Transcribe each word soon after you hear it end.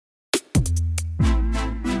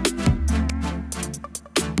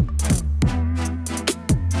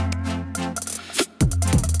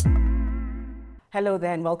Hello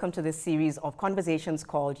there, and welcome to this series of conversations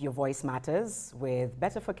called Your Voice Matters with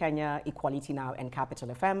Better for Kenya, Equality Now, and Capital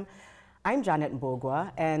FM. I'm Janet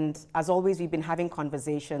Mbugua, and as always, we've been having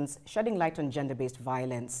conversations shedding light on gender-based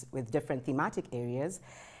violence with different thematic areas.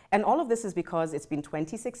 And all of this is because it's been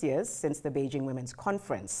 26 years since the Beijing Women's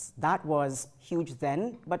Conference. That was huge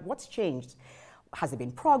then, but what's changed? Has there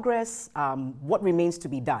been progress? What remains to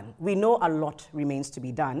be done? We know a lot remains to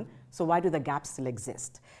be done, so why do the gaps still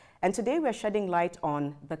exist? And today we're shedding light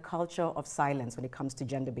on the culture of silence when it comes to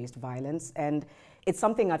gender-based violence. And it's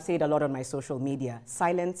something I've said a lot on my social media.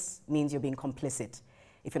 Silence means you're being complicit.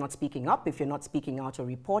 If you're not speaking up, if you're not speaking out or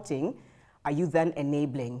reporting, are you then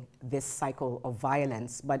enabling this cycle of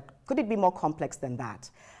violence? But could it be more complex than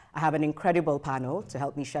that? I have an incredible panel to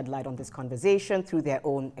help me shed light on this conversation through their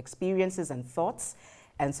own experiences and thoughts.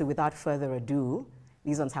 And so without further ado,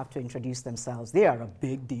 these ones have to introduce themselves. They are a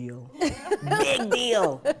big deal. Big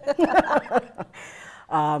deal.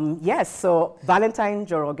 Yes, so Valentine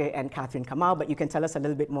Njoroge and Kamau, but you can tell us a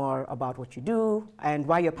little bit more about what you do and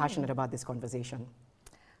why you're passionate about this conversation.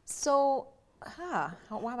 So,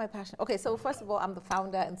 why am I passionate? Okay, so first of all, I'm the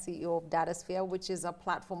founder and CEO of Datasphere, which is a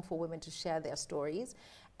platform for women to share their stories.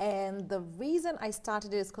 And the reason I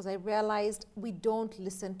started it is because I realized we don't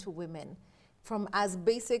listen to women. From as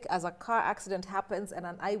basic as a car accident happens and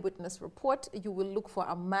an eyewitness report, you will look for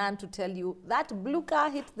a man to tell you that blue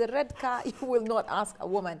car hit the red car. You will not ask a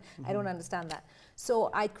woman. I don't understand that.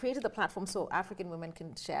 So I created the platform so African women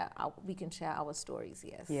can share, we can share our stories,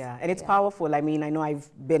 yes. Yeah, and it's powerful. I mean, I know I've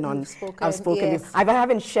been on, I've spoken, yes. I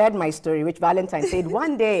haven't shared my story, which Valentine said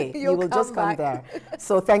one day you will just come there.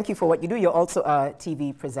 So thank you for what you do. You're also a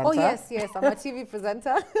TV presenter. Oh, yes, I'm a TV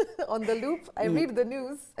presenter on The Loop. I read the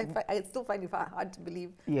news. I still find it hard to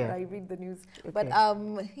believe that I read the news. Okay.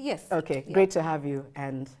 But yes. Okay, great to have you.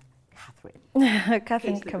 And Catherine.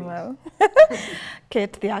 Catherine Kamau.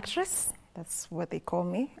 Kate, the actress. That's what they call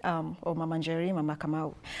me, or Mama Njeri, Mama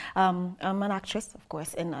Kamau. I'm an actress, of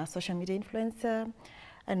course, and a social media influencer,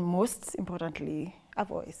 and most importantly, a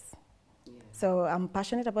voice. Yeah. So I'm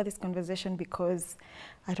passionate about this conversation because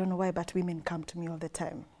I don't know why, but women come to me all the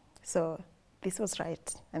time. So this was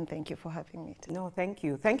right, and thank you for having me today. No, thank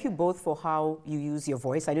you. Thank you both for how you use your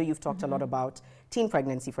voice. I know you've talked a lot about teen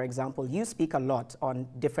pregnancy, for example. You speak a lot on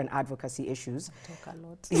different advocacy issues. I talk a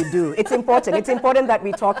lot. You do. It's important. It's important that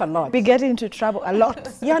we talk a lot. We get into trouble a lot.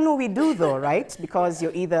 Yeah, no, we do though, right? Because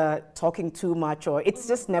you're either talking too much or it's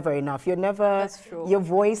just never enough. You're never, that's true. Your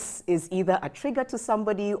voice is either a trigger to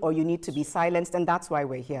somebody or you need to be silenced, and that's why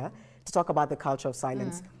we're here, to talk about the culture of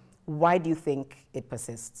silence. Why do you think it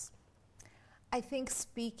persists? I think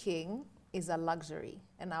speaking is a luxury,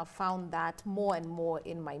 and I've found that more and more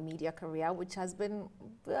in my media career, which has been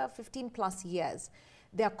 15 plus years.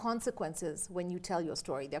 There are consequences when you tell your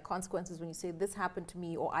story. There are consequences when you say, this happened to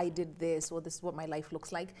me, or I did this, or this is what my life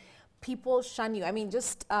looks like. People shun you. I mean,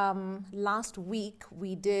 just last week,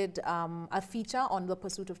 we did a feature on the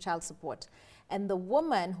pursuit of child support. And the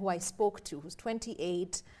woman who I spoke to, who's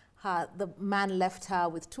 28, the man left her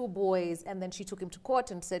with 2 boys, and then she took him to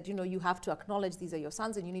court and said, you know, you have to acknowledge these are your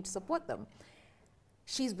sons and you need to support them.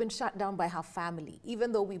 She's been shut down by her family.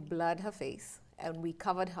 Even though we blurred her face and we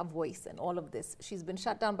covered her voice and all of this, she's been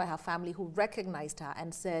shut down by her family, who recognized her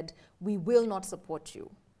and said, we will not support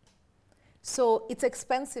you. So it's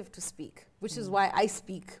expensive to speak, which is why I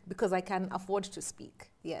speak, because I can afford to speak.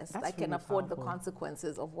 Yes, that's I can really afford powerful. The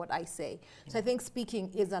consequences of what I say. So I think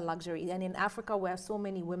speaking is a luxury. And in Africa, where so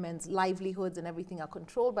many women's livelihoods and everything are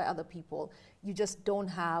controlled by other people, you just don't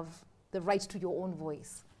have the right to your own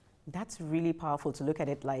voice. That's really powerful to look at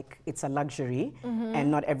it like it's a luxury and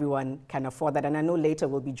not everyone can afford that. And I know later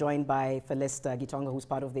we'll be joined by Felister, Gitonga, who's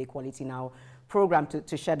part of the Equality Now program,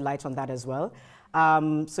 to shed light on that as well.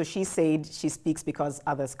 So she said she speaks because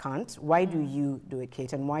others can't. Why do you do it,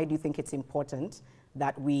 Kate? And why do you think it's important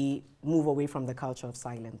that we move away from the culture of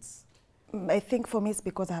silence? I think for me it's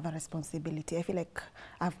because I have a responsibility. I feel like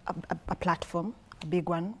I have a platform, a big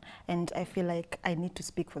one, and I feel like I need to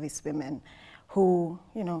speak for these women who,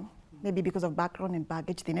 you know, maybe because of background and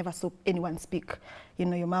baggage, they never saw anyone speak. You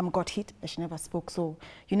know, your mom got hit, but she never spoke, so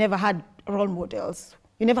you never had role models.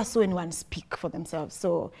 You never saw anyone speak for themselves.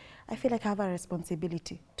 So I feel like I have a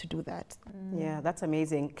responsibility to do that. Yeah, that's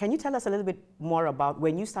amazing. Can you tell us a little bit more about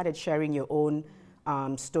when you started sharing your own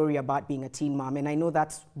story about being a teen mom? And I know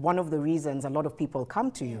that's one of the reasons a lot of people come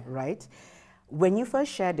to you, right? When you first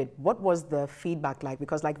shared it, what was the feedback like?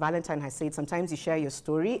 Because like Valentine has said, sometimes you share your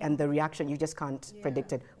story and the reaction, you just can't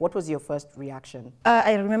predict it. What was your first reaction?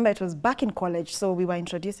 I remember it was back in college, so we were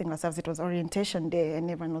introducing ourselves. It was orientation day and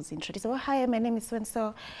everyone was introduced. Oh, hi, my name is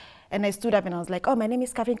so-and-so. And I stood up and I was like, oh, my name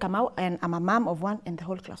is Kamau, and I'm a mom of one. And the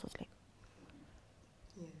whole class was like,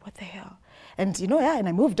 what the hell? And you know, and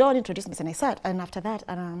I moved on, introduced myself, and I sat. And after that,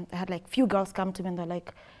 I had like few girls come to me and they're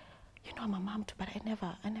like, you know, I'm a mom too, but I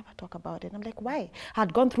never talk about it. And I'm like, why? I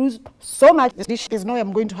had gone through so much. There's no way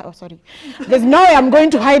I'm going to hide. Oh, sorry. There's no way I'm going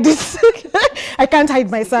to hide this. I can't hide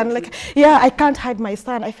my son. Like, yeah, I can't hide my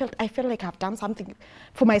son. I felt like I've done something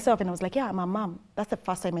for myself. And I was like, yeah, I'm a mom. That's the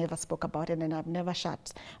first time I ever spoke about it. And I've never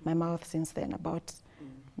shut my mouth since then about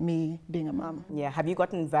me being a mom. Yeah. Have you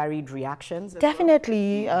gotten varied reactions?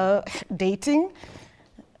 Definitely. Dating.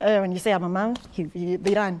 When you say I'm a mom,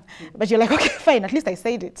 they run. But you're like, okay, fine, at least I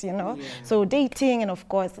said it, you know. Yeah. So dating, and of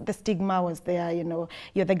course, the stigma was there, you know.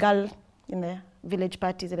 You're the girl in the village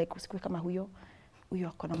parties, like, usikue kama huyo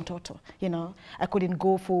akona mtoto, you know. I couldn't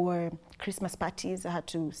go for Christmas parties. I had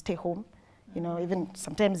to stay home, you know. Even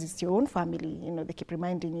sometimes it's your own family, you know, they keep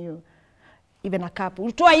reminding you. Even a couple,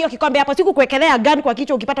 utoa hiyo kikombe hapo, siku kuwekelea gun kwa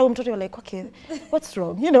kichwa ukipata huyo mtoto, you're like, okay, what's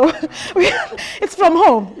wrong, you know? It's from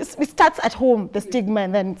home. It starts at home, the stigma,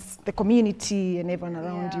 and then it's the community and everyone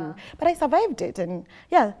around you. But I survived it, and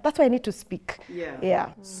yeah, that's why I need to speak.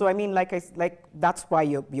 Yeah. So I mean, like that's why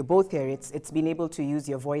you're both here. It's being able to use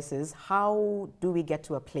your voices. How do we get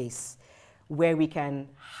to a place where we can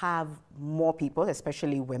have more people,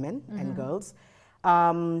 especially women and girls?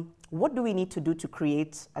 What do we need to do to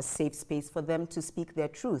create a safe space for them to speak their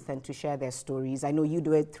truth and to share their stories? I know you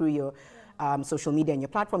do it through your social media and your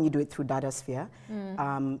platform. You do it through DataSphere.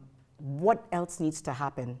 What else needs to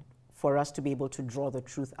happen for us to be able to draw the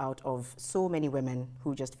truth out of so many women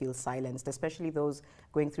who just feel silenced, especially those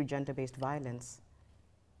going through gender-based violence?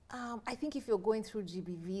 I think if you're going through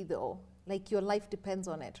GBV, though, like your life depends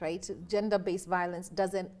on it, right? Gender-based violence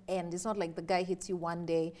doesn't end. It's not like the guy hits you one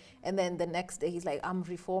day and then the next day he's like, I'm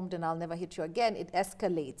reformed and I'll never hit you again. It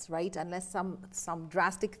escalates, right? Unless some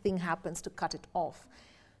drastic thing happens to cut it off.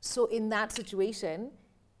 So in that situation,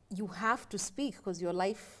 you have to speak because your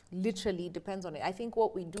life literally depends on it. I think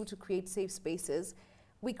what we do to create safe spaces,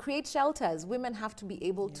 we create shelters. Women have to be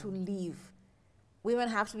able to leave. Women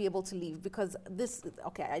have to be able to leave because this,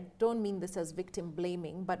 okay, I don't mean this as victim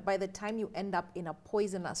blaming, but by the time you end up in a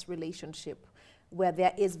poisonous relationship where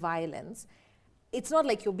there is violence, it's not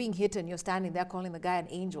like you're being hit and you're standing there calling the guy an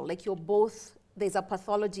angel. Like you're both, there's a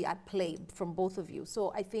pathology at play from both of you.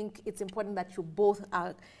 So I think it's important that you both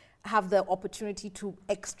have the opportunity to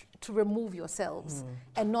remove yourselves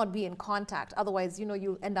and not be in contact. Otherwise, you know,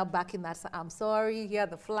 you end up back in that, I'm sorry, here are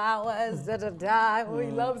the flowers, da-da-da, oh,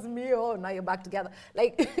 he loves me, oh, now you're back together.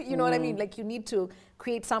 Like, you know what I mean? Like, you need to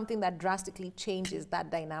create something that drastically changes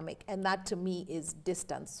that dynamic, and that, to me, is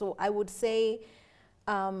distance. So I would say,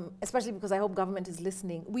 especially because I hope government is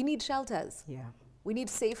listening, we need shelters. Yeah. We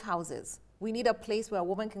need safe houses. We need a place where a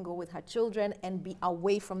woman can go with her children and be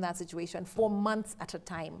away from that situation for months at a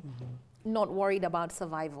time, not worried about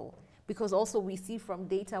survival. Because also we see from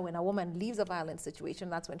data when a woman leaves a violent situation,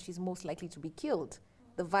 that's when she's most likely to be killed.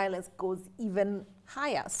 The violence goes even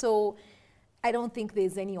higher. So I don't think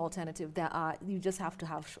there's any alternative. You just have to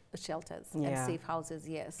have shelters and safe houses,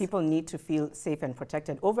 yes. People need to feel safe and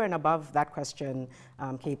protected. Over and above that question,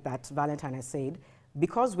 Kate, that Valentine has said,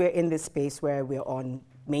 because we're in this space where we're on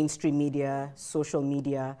mainstream media, social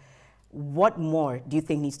media, what more do you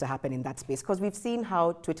think needs to happen in that space? Because we've seen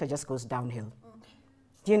how Twitter just goes downhill.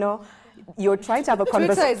 You know, you're trying to have a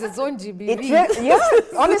conversation. Twitter is its own GBV. Yeah,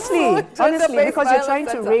 honestly, because you're trying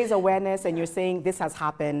to raise awareness and you're saying this has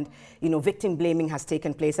happened, you know, victim blaming has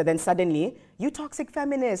taken place, and then suddenly, you toxic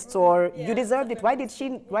feminists, or you deserved it. Why did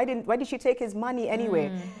she take his money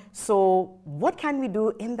anyway? So what can we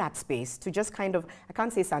do in that space to just kind of, I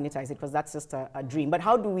can't say sanitize it because that's just a dream, but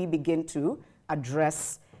how do we begin to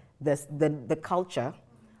address the culture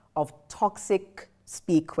of toxic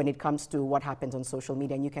speak when it comes to what happens on social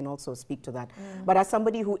media, and you can also speak to that. But as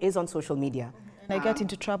somebody who is on social media, I get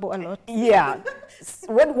into trouble a lot. Yeah.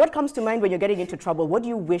 What comes to mind when you're getting into trouble? What do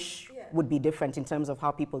you wish would be different in terms of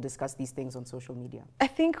how people discuss these things on social media? I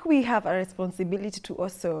think we have a responsibility to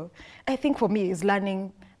also, I think for me, is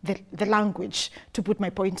learning the language to put my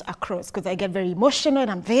point across, because I get very emotional and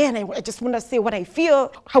I'm there and I just want to say what I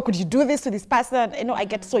feel. How could you do this to this person? You know, I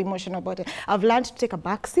get so emotional about it. I've learned to take a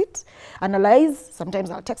back seat, analyze. Sometimes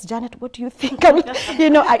I'll text Janet, what do you think? You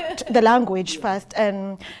know, the language first.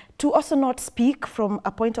 And to also not speak from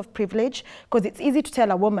a point of privilege, because it's easy to tell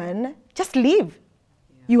a woman, just leave.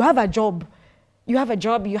 You have a job. You have a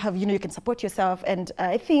job, you have, you know, you can support yourself. And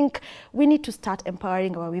I think we need to start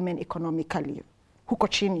empowering our women economically, huko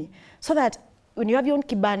chini, so that when you have your own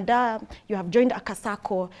kibanda, you have joined a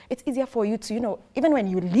kasako, it's easier for you to, you know, even when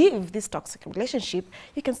you leave this toxic relationship,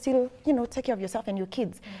 you can still, you know, take care of yourself and your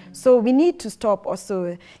kids. So we need to stop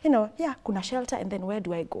also, you know, yeah, kuna shelter, and then where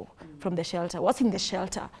do I go from the shelter? What's in the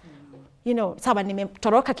shelter? You know, sawa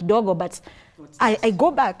nimetoroka kidogo, but I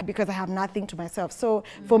go back because I have nothing to myself. So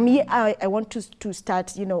for me, I want to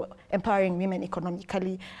start, you know, empowering women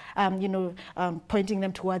economically, you know, pointing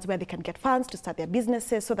them towards where they can get funds to start their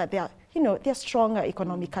businesses so that they are, you know, they're stronger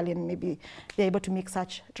economically, and maybe they're able to make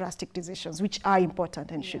such drastic decisions, which are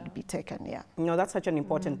important and should be taken, yeah. You know, that's such an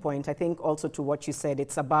important point. I think also to what you said,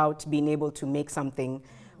 it's about being able to make something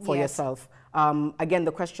for yourself. Again,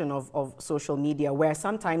 the question of social media, where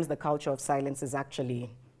sometimes the culture of silence is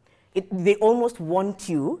actually, they almost want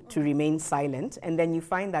you to remain silent, and then you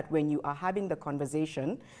find that when you are having the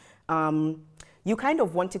conversation, you kind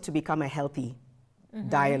of want it to become a healthy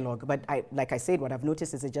dialogue. But like I said, what I've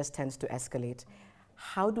noticed is it just tends to escalate.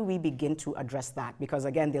 How do we begin to address that? Because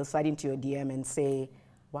again, they'll slide into your DM and say,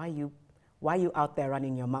 why are you out there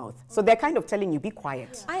running your mouth? So they're kind of telling you, be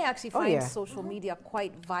quiet. I actually find social media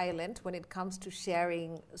quite violent when it comes to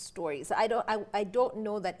sharing stories. I don't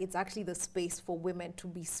know that it's actually the space for women to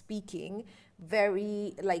be speaking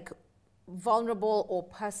very like vulnerable or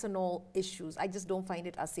personal issues. I just don't find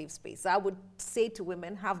it a safe space. So I would say to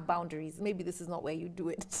women, have boundaries. Maybe this is not where you do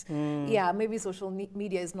it. Yeah, maybe social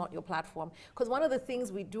media is not your platform. Because one of the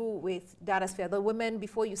things we do with Datasphere, the women,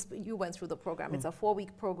 before you went through the program, it's a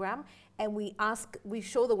 4-week program, and we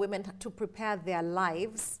show the women to prepare their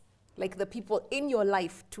lives, like the people in your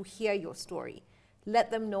life, to hear your story.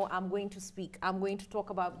 Let them know, I'm going to speak. I'm going to talk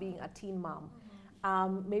about being a teen mom.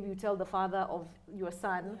 Maybe you tell the father of your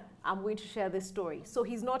son, I'm going to share this story. So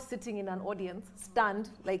he's not sitting in an audience,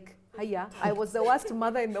 stunned, like, hiya, I was the worst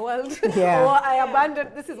mother in the world. Or I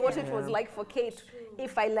abandoned, this is what it was like for Kate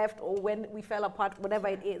if I left, or when we fell apart, whatever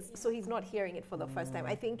it is. So he's not hearing it for the first time.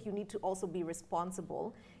 I think you need to also be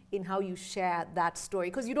responsible in how you share that story,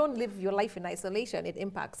 because you don't live your life in isolation. It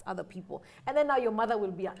impacts other people. And then now your mother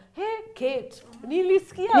will be, hey, Kate,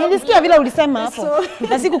 nilisikia vile ulisema hapo.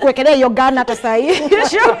 Na siku kuwekelea your gun hata sahi.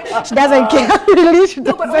 She doesn't care. Really, she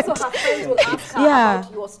no, but also her friends will ask her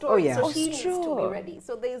about your story. Oh, so she needs to be ready.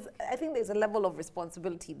 So I think there's a level of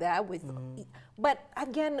responsibility there with, but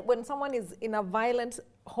again, when someone is in a violent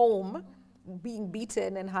home, being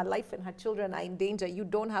beaten, and her life and her children are in danger, you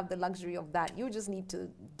don't have the luxury of that. You just need to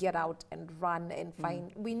get out and run and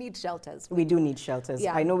find, we need shelters. We do need shelters.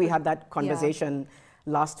 I know we had that conversation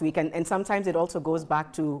last week, and sometimes it also goes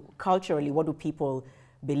back to culturally, what do people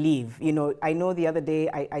believe? You know, I know the other day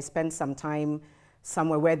I spent some time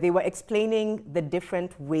somewhere where they were explaining the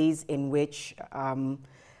different ways in which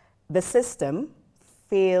the system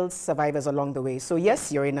fails survivors along the way. So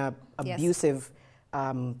yes, you're in a abusive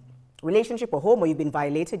relationship or home, or you've been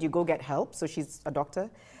violated, you go get help. So she's a doctor.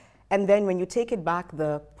 And then when you take it back,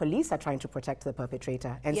 the police are trying to protect the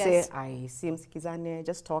perpetrator and say, I see msikizane,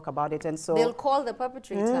 just talk about it. And so they'll call the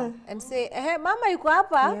perpetrator and say, hey, mama yuko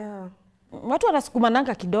hapa. Watu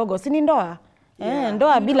wanasukumananga kidogo, si ni ndoa?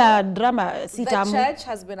 Ndoa bila drama si tamu. The church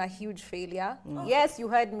has been a huge failure. Yes, you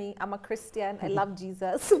heard me. I'm a Christian. I love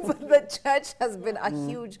Jesus. But the church has been a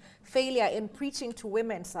huge failure in preaching to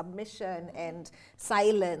women submission and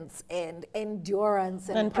silence and endurance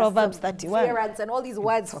and Proverbs 31 and all these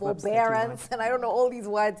words, forbearance, and I don't know, all these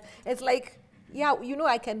words. It's like, yeah, you know,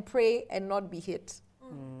 I can pray and not be hit.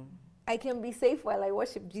 I can be safe while I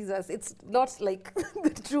worship Jesus. It's not like the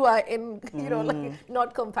two are in, you know, like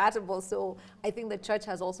not compatible. So I think the church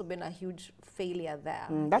has also been a huge failure there.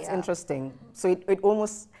 That's interesting. So it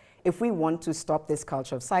almost, if we want to stop this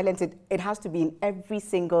culture of silence, it has to be in every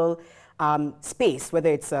single space, whether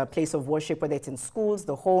it's a place of worship, whether it's in schools,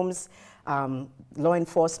 the homes, law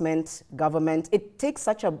enforcement, government. It takes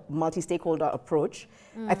such a multi-stakeholder approach.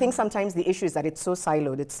 I think sometimes the issue is that it's so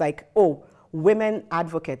siloed. It's like, oh, women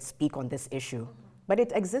advocates speak on this issue, but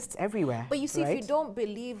it exists everywhere. But you see, if you don't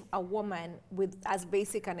believe a woman with as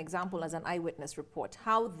basic an example as an eyewitness report,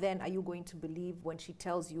 how then are you going to believe when she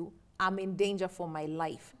tells you, I'm in danger for my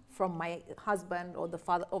life from my husband or the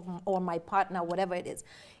father or my partner, whatever it is?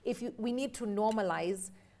 We need to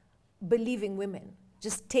normalize believing women,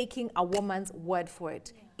 just taking a woman's word for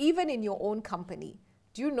it. Even in your own company,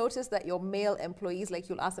 do you notice that your male employees, like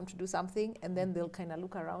you'll ask them to do something and then they'll kind of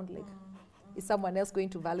look around like, is someone else going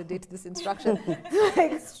to validate this instruction?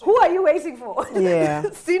 Like, who are you waiting for? Yeah.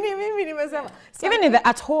 So even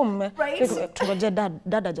at home,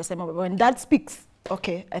 when dad speaks,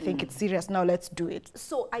 okay, I think it's serious, now let's do it.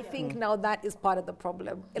 So I think now that is part of the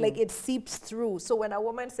problem. Like it seeps through. So when a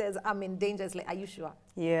woman says, I'm in danger, it's like, are you sure?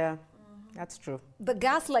 Yeah. That's true. The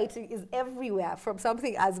gaslighting is everywhere, from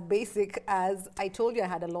something as basic as, I told you I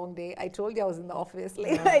had a long day, I told you I was in the office.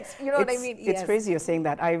 Like, you know what I mean? It's crazy you're saying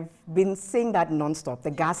that. I've been saying that nonstop.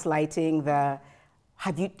 The gaslighting,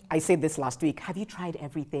 I said this last week, have you tried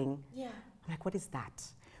everything? Yeah. I'm like, what is that?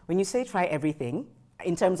 When you say try everything,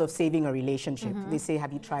 in terms of saving a relationship, they say,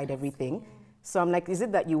 have you tried everything? So I'm like, is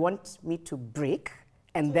it that you want me to break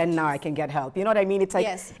and then now I can get help? You know what I mean? It's like,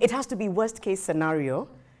 it has to be worst case scenario.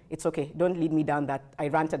 It's okay, don't lead me down that. I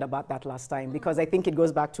ranted about that last time because I think it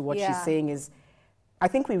goes back to what she's saying is, I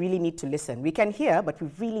think we really need to listen. We can hear, but we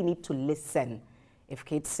really need to listen. If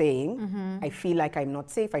Kate's saying, I feel like I'm not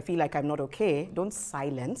safe, I feel like I'm not okay, don't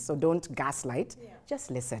silence, so don't gaslight,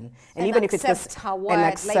 just listen. And even if it's just, her word, and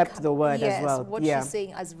accept the word as well. What she's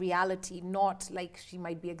saying as reality, not like she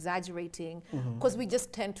might be exaggerating, because we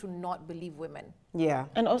just tend to not believe women. Yeah.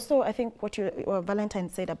 And also, I think what Valentine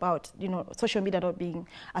said about, you know, social media not being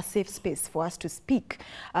a safe space for us to speak.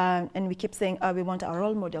 And we keep saying, we want our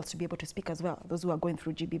role models to be able to speak as well, those who are going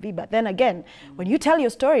through GBV. But then again, when you tell your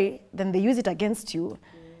story, then they use it against you.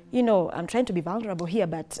 You know, I'm trying to be vulnerable here,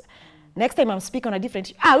 but next time I'm speaking on a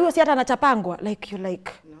different, like, you're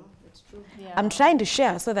like, no, it's true. Yeah. I'm trying to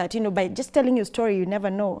share so that, you know, by just telling your story, you never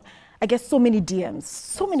know. I get so many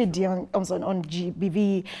DMs on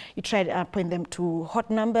GBV. You try to point them to hot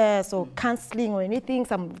numbers or counseling or anything.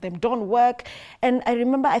 Some of them don't work. And I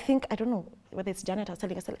remember, I don't know whether it's Janet I was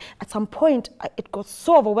telling us, at some point, it got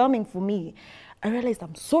so overwhelming for me. I realized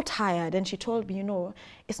I'm so tired. And she told me, you know,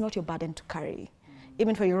 it's not your burden to carry.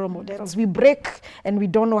 Even for your role models, we break and we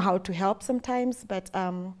don't know how to help sometimes, but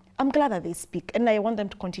I'm glad that they speak and I want them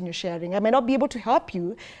to continue sharing. I may not be able to help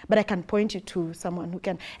you, but I can point you to someone who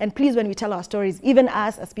can. And please, when we tell our stories, even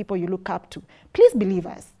us as people you look up to, please believe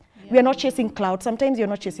us. Yeah. We are not chasing clout. Sometimes you're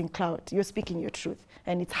not chasing clout. You're speaking your truth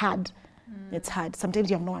and it's hard. It's hard. Sometimes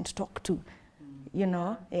you have no one to talk to, you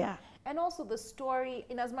know? Yeah. And also the story,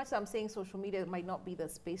 in as much as I'm saying social media might not be the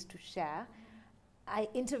space to share, I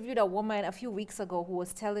interviewed a woman a few weeks ago who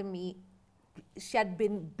was telling me she had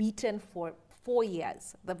been beaten for 4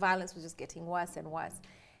 years. The violence was just getting worse and worse.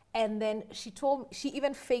 And then she told me, she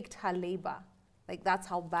even faked her labor. Like, that's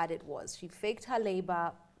how bad it was. She faked her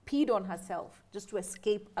labor, peed on herself just to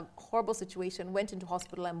escape a horrible situation, went into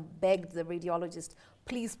hospital and begged the radiologist,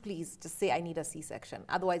 please, please, just say I need a C-section.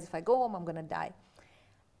 Otherwise, if I go home, I'm going to die.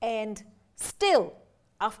 And still,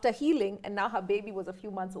 after healing, and now her baby was a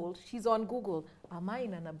few months old, she's on Google. Am I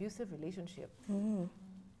in an abusive relationship?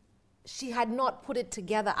 She had not put it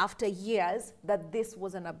together after years that this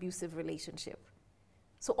was an abusive relationship.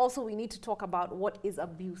 So also we need to talk about what is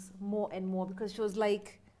abuse more and more, because she was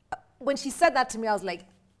like, when she said that to me, I was like,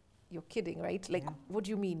 you're kidding, right? Like, what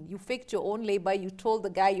do you mean? You faked your own labor, you told the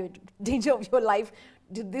guy you're in danger of your life.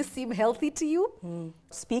 Did this seem healthy to you?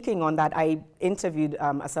 Speaking on that, I interviewed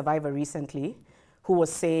a survivor recently who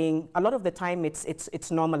was saying a lot of the time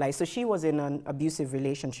it's normalized. So she was in an abusive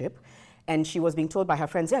relationship and she was being told by her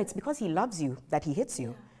friends, yeah, it's because he loves you that he hits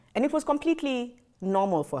you. And it was completely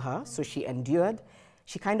normal for her. So she endured.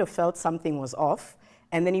 She kind of felt something was off.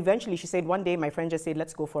 And then eventually she said, one day my friend just said,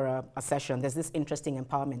 let's go for a session. There's this interesting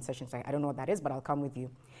empowerment session. She's like, I don't know what that is, but I'll come with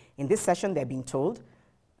you. In this session, they're being told,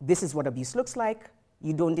 this is what abuse looks like.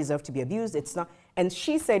 You don't deserve to be abused. It's not. And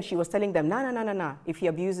she said she was telling them, no. If he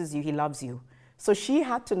abuses you, he loves you. So she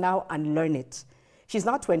had to now unlearn it. She's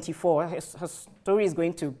now 24. Her story is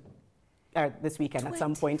going to this weekend 24. At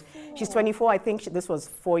some point. She's 24. I think this was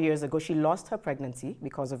 4 years ago. She lost her pregnancy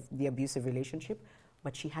because of the abusive relationship,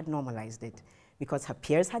 but she had normalized it because her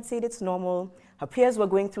peers had said it's normal. Her peers were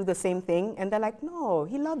going through the same thing, and they're like, no,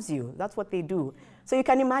 he loves you. That's what they do. So you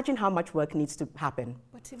can imagine how much work needs to happen.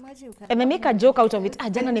 But imagine you can and they make a joke out of it.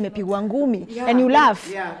 Jana nimepigwa ngumi. And you laugh.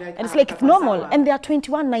 Yeah, like, and it's like it's normal. And they are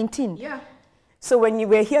 21, 19. Yeah. So when you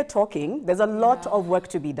were here talking, there's a lot of work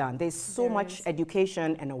to be done. There's so much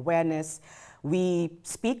education and awareness. We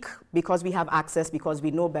speak because we have access, because we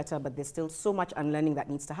know better, but there's still so much unlearning that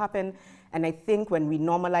needs to happen. And I think when we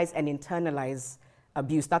normalize and internalize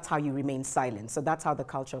abuse, that's how you remain silent. So that's how the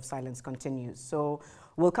culture of silence continues. So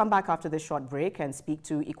we'll come back after this short break and speak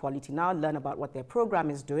to Equality Now, learn about what their program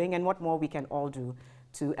is doing and what more we can all do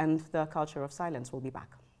to end the culture of silence. We'll be back.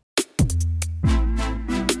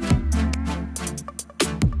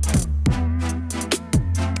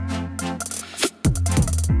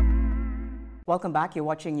 Welcome back. You're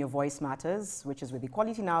watching Your Voice Matters, which is with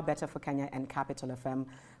Equality Now, Better for Kenya, and Capital FM.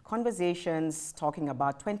 Conversations talking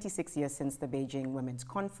about 26 years since the Beijing Women's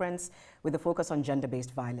Conference with a focus on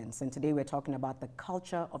gender-based violence. And today we're talking about the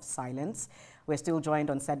culture of silence. We're still joined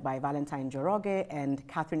on set by Valentine Njoroge and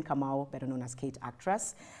Catherine Kamau, better known as Kate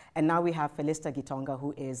Actress. And now we have Felister Gitonga,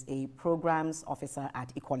 who is a programs officer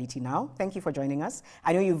at Equality Now. Thank you for joining us.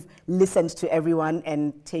 I know you've listened to everyone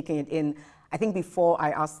and taken it in. I think before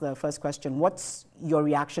I ask the first question, what's your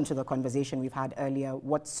reaction to the conversation we've had earlier?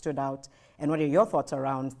 What stood out, and what are your thoughts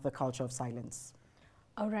around the culture of silence?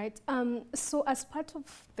 All right. So as part of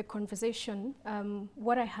the conversation,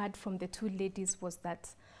 what I heard from the two ladies was that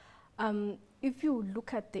if you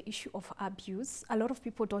look at the issue of abuse, a lot of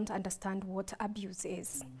people don't understand what abuse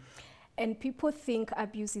is. And people think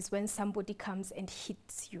abuse is when somebody comes and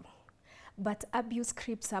hits you. But abuse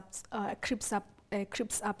creeps up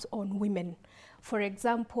on women. For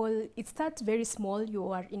example, it starts very small. You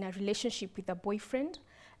are in a relationship with a boyfriend,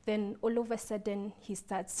 then all of a sudden he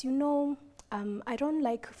starts, you know, I don't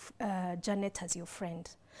like Janet as your friend.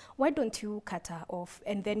 Why don't you cut her off?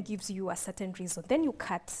 And then gives you a certain reason. Then you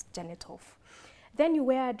cut Janet off. Then you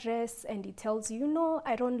wear a dress and he tells you, you know,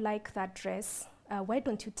 I don't like that dress. Why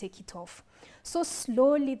don't you take it off? So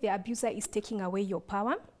slowly the abuser is taking away your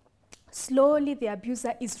power. Slowly, the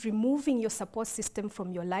abuser is removing your support system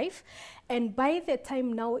from your life. And by the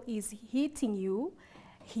time now he's hitting you,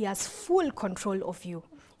 he has full control of you.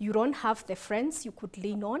 You don't have the friends you could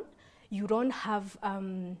lean on. You don't have,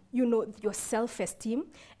 you know, your self-esteem.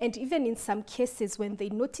 And even in some cases, when they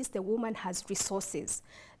notice the woman has resources,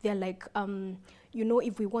 they're like, you know,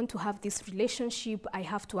 if we want to have this relationship, I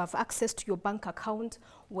have to have access to your bank account.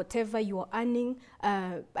 Whatever you're earning,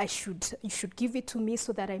 you should give it to me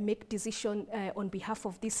so that I make decision on behalf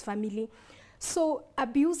of this family. So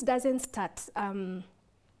abuse doesn't start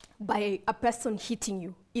by a person hitting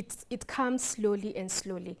you. It comes slowly and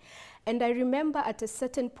slowly. And I remember at a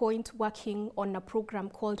certain point working on a program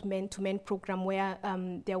called Men to Men program, where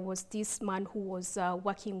there was this man who was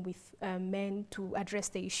working with men to address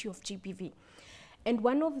the issue of GBV. And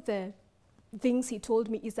one of the things he told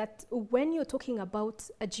me is that when you're talking about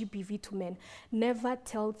a GBV to men, never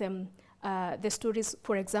tell them the stories,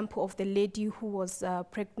 for example, of the lady who was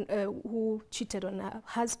pregnant, who cheated on her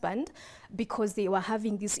husband because they were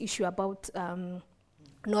having this issue about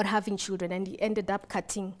not having children, and he ended up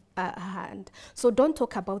cutting her hand. So don't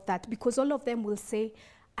talk about that, because all of them will say,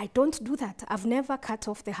 I don't do that. I've never cut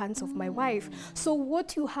off the hands of my wife. So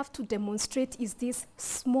what you have to demonstrate is these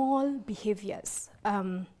small behaviors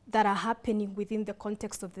that are happening within the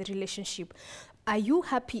context of the relationship. Are you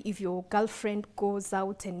happy if your girlfriend goes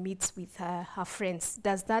out and meets with her friends?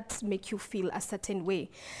 Does that make you feel a certain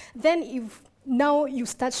way? Then if now you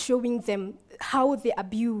start showing them how the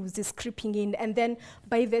abuse is creeping in, and then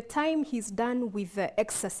by the time he's done with the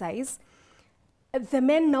exercise, the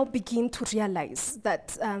men now begin to realize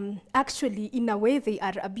that actually, in a way, they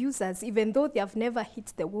are abusers, even though they have never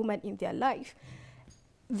hit the woman in their life.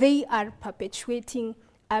 They are perpetuating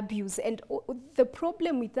abuse. And the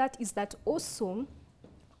problem with that is that also,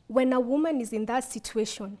 when a woman is in that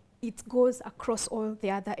situation, it goes across all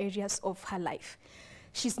the other areas of her life.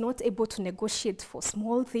 She's not able to negotiate for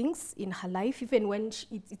small things in her life. Even when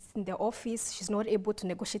it's in the office, she's not able to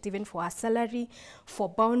negotiate even for her salary, for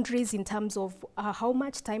boundaries in terms of how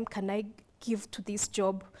much time can I give to this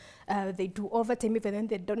job. They do overtime even then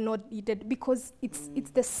they do not need it, because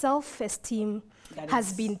it's the self-esteem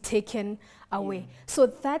has been taken away. So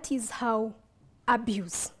that is how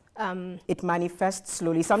abuse it manifests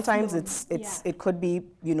slowly. Sometimes it could be,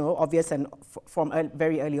 you know, obvious and from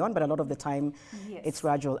very early on, but a lot of the time it's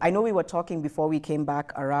gradual. I know we were talking before we came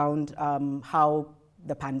back around how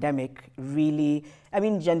the pandemic really, I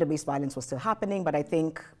mean, gender-based violence was still happening, but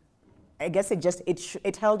I guess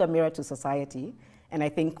it held a mirror to society, and I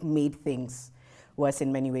think made things worse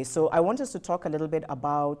in many ways. So I want us to talk a little bit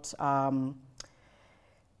about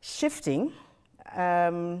shifting,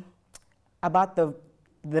 about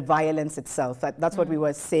the violence itself. That's what we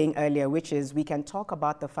were saying earlier, which is we can talk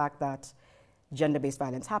about the fact that gender-based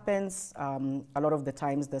violence happens. A lot of the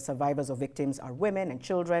times the survivors or victims are women and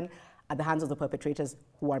children at the hands of the perpetrators,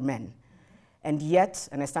 who are men. And yet,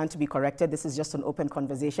 and I stand to be corrected, this is just an open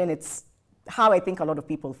conversation. It's how I think a lot of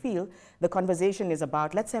people feel. The conversation is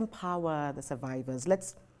about, let's empower the survivors,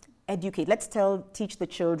 let's educate, let's teach the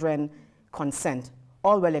children consent.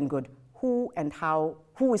 All well and good. Who and how,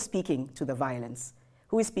 who is speaking to the violence?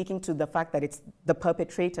 Who is speaking to the fact that it's the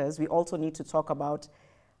perpetrators? We also need to talk about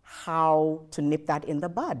how to nip that in the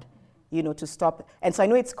bud, you know, to stop. And so I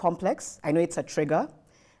know it's complex, I know it's a trigger,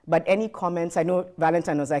 But any comments? I know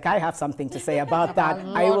Valentine was like, I have something to say about that.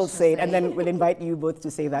 I will say it, and then we'll invite you both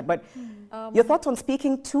to say that. But your thoughts on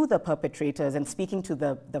speaking to the perpetrators and speaking to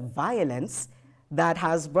the violence that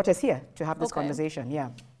has brought us here to have this conversation. Yeah.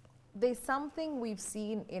 There's something we've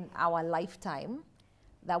seen in our lifetime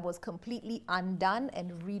that was completely undone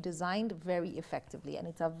and redesigned very effectively. And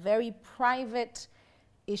it's a very private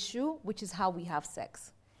issue, which is how we have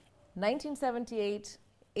sex. 1978,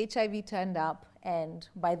 HIV turned up, and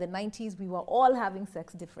by the 90s, we were all having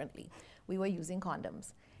sex differently. We were using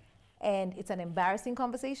condoms. And it's an embarrassing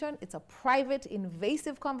conversation. It's a private,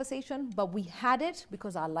 invasive conversation, but we had it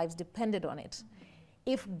because our lives depended on it.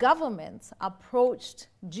 If governments approached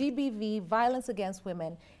GBV, violence against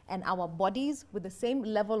women, and our bodies with the same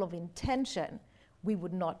level of intention, we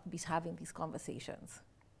would not be having these conversations.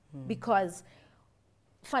 Because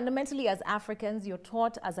fundamentally, as Africans, you're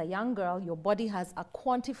taught as a young girl, your body has a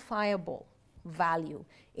quantifiable value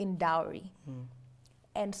in dowry.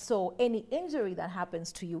 And so any injury that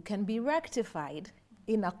happens to you can be rectified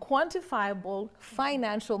in a quantifiable,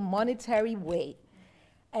 financial, monetary way.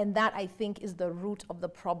 And that, I think, is the root of the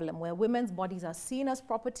problem, where women's bodies are seen as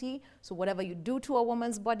property. So whatever you do to a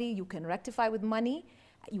woman's body, you can rectify with money.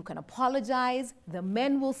 You can apologize. The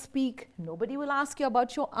men will speak. Nobody will ask you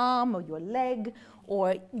about your arm or your leg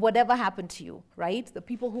or whatever happened to you, right? The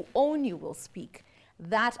people who own you will speak.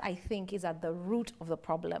 That, I think, is at the root of the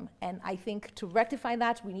problem. And I think to rectify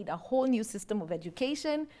that, we need a whole new system of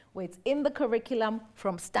education where it's in the curriculum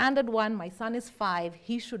from standard 1. My son is 5.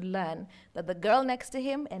 He should learn that the girl next to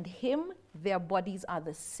him and him, their bodies are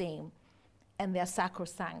the same and they're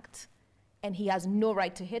sacrosanct. And he has no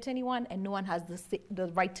right to hit anyone, and no one has the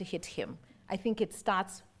right to hit him. I think it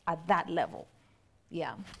starts at that level.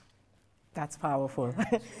 Yeah. That's powerful.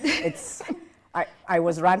 I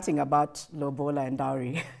was ranting about lobola and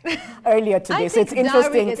dowry earlier today, so it's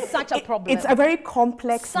interesting. Dowry is such a problem. It's a very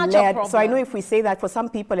complex lead. So I know if we say that, for some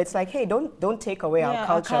people, it's like, hey, don't take away our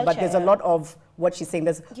culture. But there's a lot of what she's saying.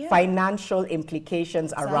 There's financial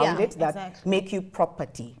implications around it that make you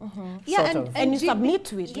property. And you submit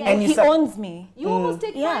to it. And he owns me. You almost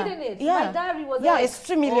take pride in it. My dowry was it's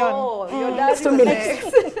 3 million. Oh, your dowry was 2 million.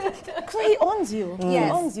 So he owns you. He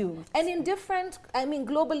owns you. And in different, I mean,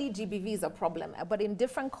 globally, GBV is a problem. But in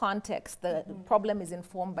different contexts, the problem is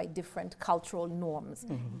informed by different cultural norms.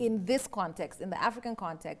 In this context, in the African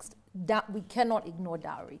context, we cannot ignore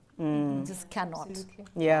dowry. We just cannot. Absolutely.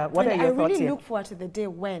 Yeah. What are your thoughts? I really look forward to the day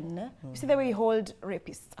when you see the way we hold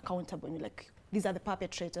rapists accountable. And you're like, these are the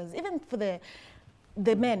perpetrators. Even for the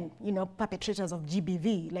men, perpetrators of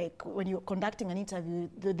GBV, like when you're conducting an interview,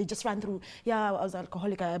 they just run through, I was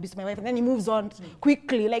alcoholic, I abused my wife, and then he moves on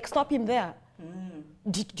quickly, like stop him there.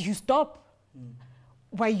 Did you stop?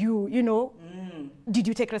 Why did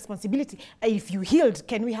you take responsibility? If you healed,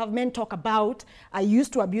 can we have men talk about, I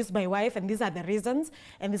used to abuse my wife and these are the reasons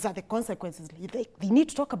and these are the consequences? They need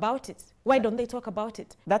to talk about it. Why don't they talk about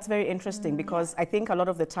it? That's very interesting because I think a lot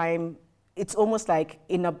of the time, it's almost like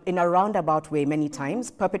in a roundabout way many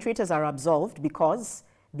times, perpetrators are absolved because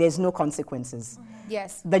there's no consequences.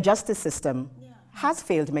 Yes. The justice system has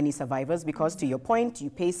failed many survivors because, to your point, you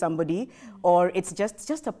pay somebody or it's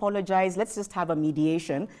just apologize, let's just have a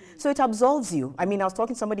mediation. So it absolves you. I mean, I was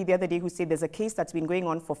talking to somebody the other day who said there's a case that's been going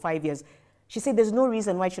on for 5 years. She said there's no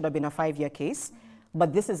reason why it should have been a 5-year case.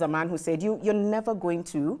 But this is a man who said, I'm never going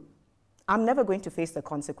to face the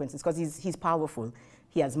consequences because he's powerful.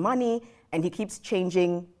 He has money and he keeps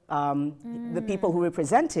changing the people who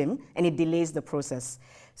represent him and it delays the process.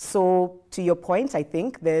 So to your point, I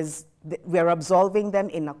think we're absolving them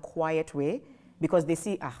in a quiet way because they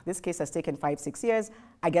see, this case has taken 5-6 years,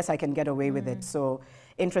 I guess I can get away with it. So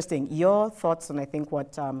interesting. Your thoughts on, I think,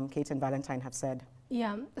 what Kate and Valentine have said?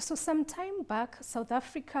 Yeah, so some time back, South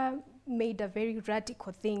Africa made a very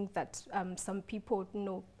radical thing that some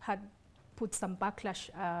people had put some backlash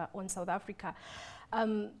on South Africa.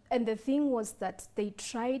 And the thing was that they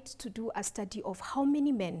tried to do a study of how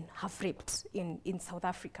many men have raped in South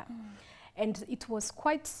Africa. And it was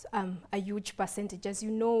quite a huge percentage. As you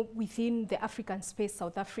know, within the African space,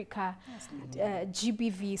 South Africa,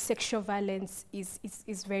 GBV, sexual violence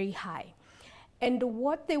is very high. And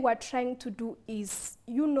what they were trying to do is,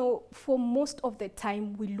 for most of the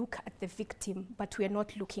time, we look at the victim, but we are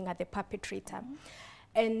not looking at the perpetrator.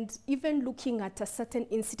 And even looking at a certain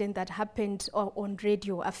incident that happened on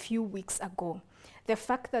radio a few weeks ago, the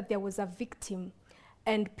fact that there was a victim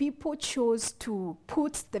and people chose to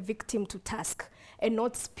put the victim to task and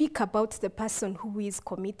not speak about the person who is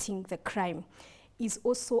committing the crime is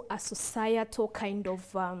also a societal kind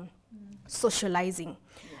of socializing.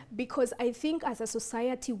 because I think as a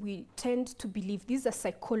society we tend to believe this is a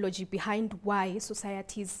psychology behind why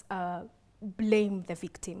societies blame the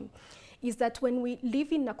victim, is that when we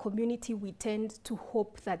live in a community we tend to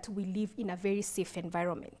hope that we live in a very safe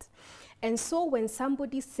environment. And so when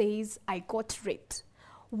somebody says, I got raped,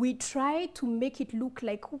 we try to make it look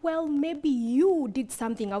like, well, maybe you did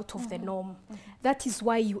something out of the norm. That is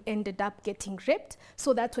why you ended up getting raped.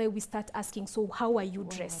 So that's why we start asking, so how are you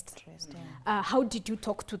dressed? How did you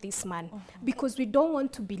talk to this man? Because we don't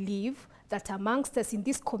want to believe that amongst us in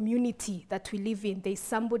this community that we live in, there's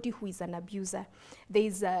somebody who is an abuser.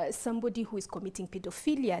 There's somebody who is committing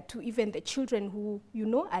pedophilia to even the children who, you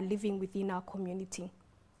know, are living within our community.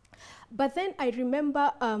 But then I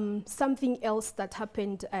remember something else that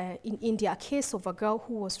happened in India, a case of a girl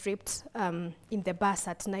who was raped in the bus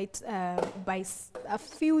at night by a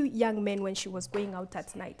few young men when she was going out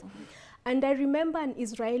at night. And I remember an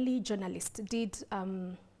Israeli journalist did,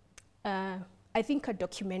 I think, a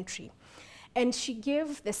documentary. And she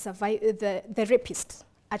gave the rapist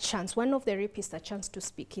a chance, one of the rapists a chance to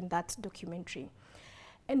speak in that documentary.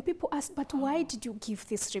 And people asked, but why did you give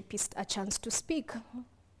this rapist a chance to speak?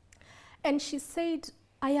 And she said,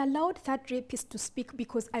 I allowed that rapist to speak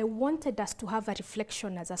because I wanted us to have a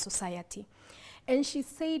reflection as a society. And she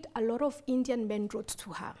said a lot of Indian men wrote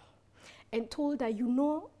to her and told her, you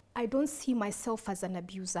know, I don't see myself as an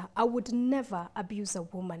abuser. I would never abuse a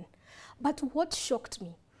woman. But what shocked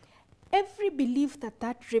me, every belief that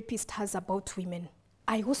that rapist has about women,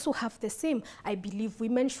 I also have the same. I believe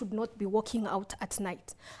women should not be walking out at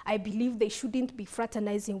night. I believe they shouldn't be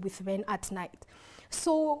fraternizing with men at night.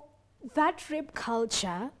 So that rape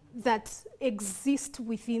culture that exists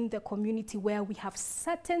within the community where we have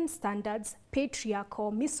certain standards, patriarchal,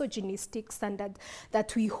 misogynistic standards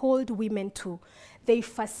that we hold women to, they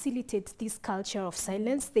facilitate this culture of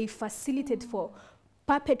silence. They facilitate for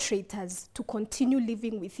perpetrators to continue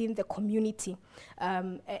living within the community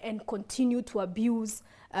and continue to abuse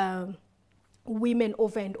women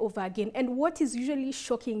over and over again. And what is usually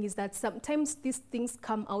shocking is that sometimes these things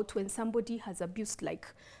come out when somebody has abused like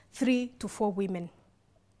 3 to 4 women.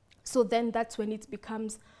 So then that's when it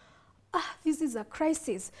becomes, this is a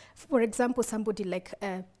crisis. For example, somebody like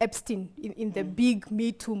Epstein in the big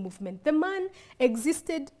Me Too movement. The man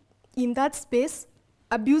existed in that space,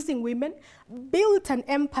 abusing women, built an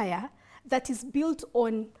empire that is built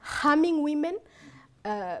on harming women,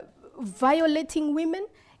 violating women,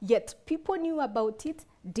 yet people knew about it,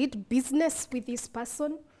 did business with this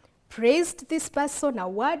person, praised this person,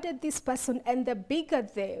 awarded this person, and the bigger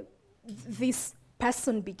this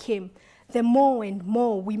person became, the more and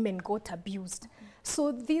more women got abused.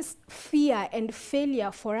 So this fear and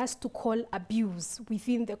failure for us to call abuse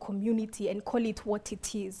within the community and call it what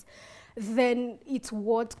it is, then it's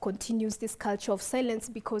what continues this culture of silence,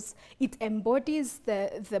 because it embodies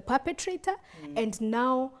the perpetrator, and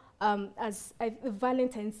now, as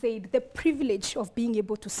Valentine said, the privilege of being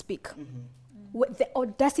able to speak, the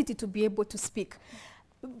audacity to be able to speak.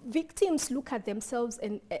 Victims look at themselves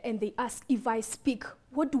and they ask, if I speak,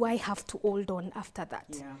 what do I have to hold on after that?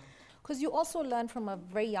 Yeah. Because you also learn from a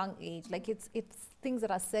very young age, like it's things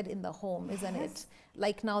that are said in the home, isn't it?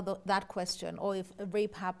 Like now that question, or if a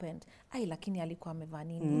rape happened, ay, lakini alikuwa amevaa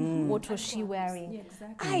nini? What was she wearing? Yeah,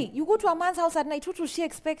 exactly. Ay, you go to a man's house at night, what was she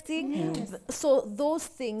expecting? Yes. So those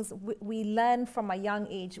things we learn from a young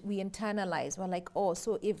age, we internalize. We're like, oh,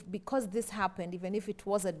 so because this happened, even if it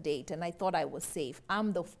was a date and I thought I was safe,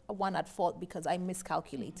 I'm the one at fault because I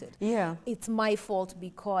miscalculated. Yeah. It's my fault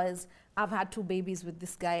because I've had 2 babies with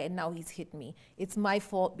this guy and now he's hit me. It's my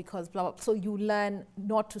fault because blah, blah. So you learn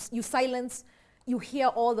not to, you hear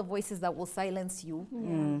all the voices that will silence you.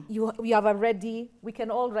 You have already, we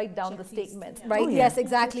can all write down the statements, right? Oh, yeah. Yes,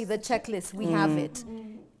 exactly, the checklist, we have it.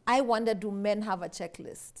 I wonder, do men have a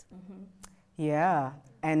checklist? Yeah,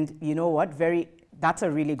 and you know what, that's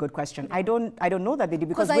a really good question. I don't know that they do,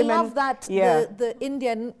 because women, I love that the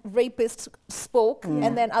Indian rapist spoke,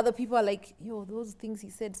 and then other people are like, yo, those things he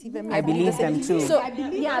said, I believe them too. So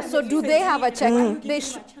so do they have a check?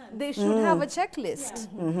 They should have a checklist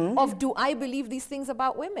of, do I believe these things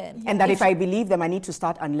about women? And that if I believe them, I need to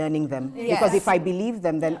start unlearning them. Yes. Because if I believe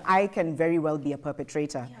them, then I can very well be a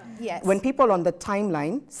perpetrator. Yes. When people on the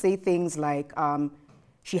timeline say things like,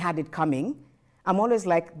 she had it coming, I'm always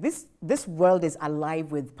like, this world is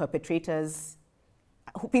alive with perpetrators,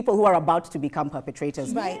 people who are about to become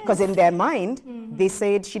perpetrators. Right. Because in their mind, they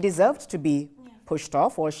said she deserved to be pushed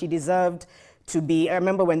off, or she deserved to be, I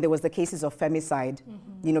remember when there was the cases of femicide,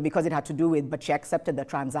 you know, because it had to do with, but she accepted the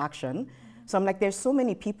transaction. So I'm like, there's so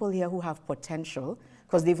many people here who have potential,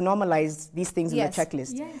 because they've normalized these things Yes. in the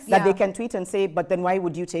checklist. Yes. That Yeah. they can tweet and say, but then why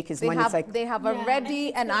would you take his money? It's like, They have a Yeah.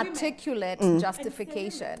 ready and And it's the women. articulate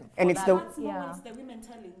justification. And for it's that. the- That's more when Yeah. it's the women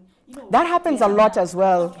telling, you know, that happens a lot as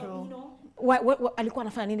well. you know, alikuwa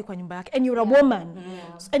anafanya nini kwa nyumba yake, and you're a woman.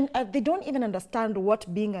 And they don't even understand what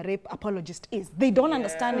being a rape apologist is. They don't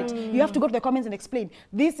understand it. You have to go to the comments and explain,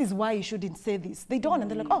 this is why you shouldn't say this. They don't, and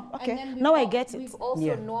they're like, oh, And okay, then now I get it. We've also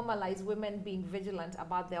Yeah. normalized women being vigilant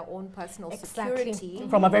about their own personal Exactly. security.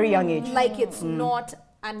 From a very young age. Like it's not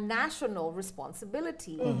a national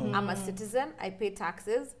responsibility. I'm a citizen, I pay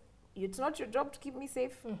taxes. It's not your job to keep me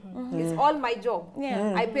safe. It's all my job.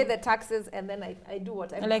 Yeah. I pay the taxes and then I do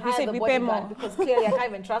what I Like you hire said, the we pay bodyguard more. because clearly I can't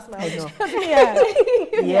even trust my own job.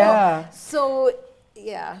 Yeah. So,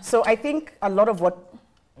 yeah. So I think a lot of what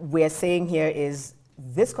we're saying here is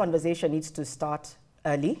this conversation needs to start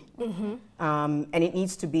early, and it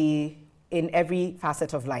needs to be in every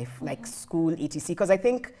facet of life, like school, etc. Because I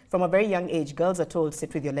think from a very young age, girls are told,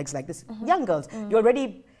 sit with your legs like this. Young girls, you're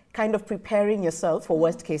already kind of preparing yourself for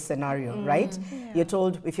worst case scenario, right? You're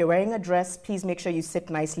told, if you're wearing a dress, please make sure you sit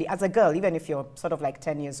nicely. As a girl, even if you're sort of like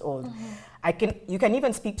 10 years old, you can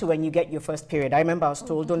even speak to when you get your first period. I remember I was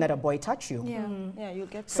told, don't let a boy touch you. Yeah, yeah, you'll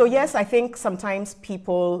get So yes, I think sometimes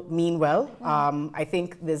people mean well. I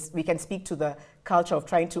think we can speak to the culture of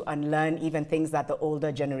trying to unlearn even things that the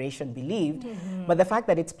older generation believed. But the fact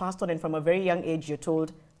that it's passed on, and from a very young age you're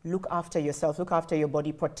told, look after yourself, look after your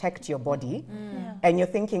body, protect your body. And you're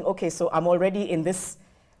thinking, okay, so I'm already in this.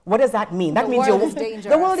 What does that mean? That means world is dangerous.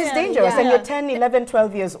 the world is Yeah. dangerous, and Yeah. you're 10, 11,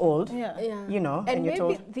 12 years old. Yeah. Yeah. You know, and you're maybe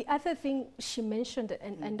told. the other thing she mentioned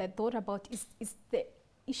and I thought about is the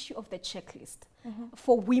issue of the checklist.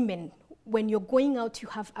 For women, when you're going out, you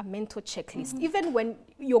have a mental checklist. Even when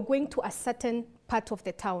you're going to a certain part of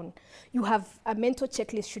the town, you have a mental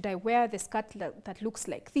checklist. Should I wear the skirt that looks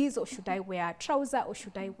like this, or should I wear a trouser, or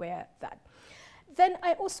should I wear that? Then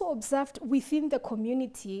I also observed within the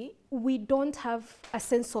community, we don't have a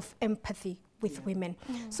sense of empathy with women.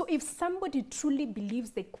 So if somebody truly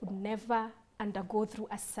believes they could never undergo through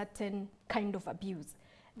a certain kind of abuse,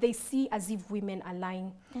 they see as if women are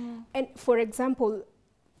lying. And for example,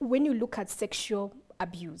 when you look at sexual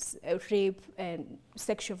abuse, rape and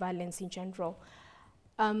sexual violence in general,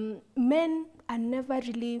 men are never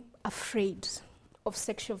really afraid of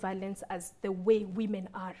sexual violence as the way women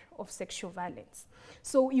are of sexual violence.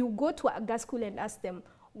 So you go to a girls' school and ask them,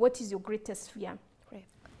 what is your greatest fear? Rape.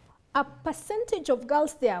 A percentage of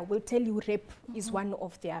girls there will tell you rape is one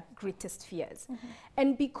of their greatest fears.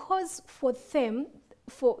 And because for them,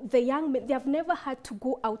 for the young men, they have never had to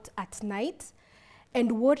go out at night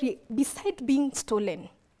and worry, beside being stolen,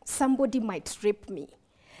 somebody might rape me.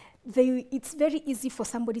 It's very easy for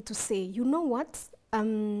somebody to say, you know what,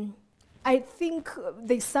 I think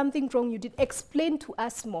there's something wrong, you did explain to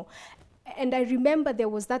us more. And I remember there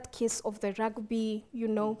was that case of the rugby,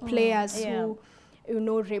 players who,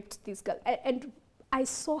 raped this girl. And I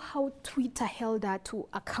saw how Twitter held her to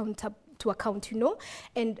account,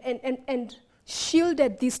 and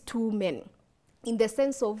shielded these two men in the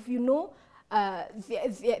sense of,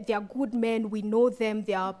 they are good men, we know them,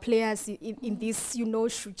 they are players in this,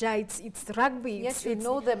 Shuja, it's rugby. Yes, you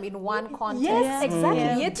know them in one context. Yes, exactly.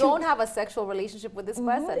 Yeah. You Yet don't have a sexual relationship with this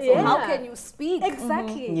person, so Yeah. how can you speak?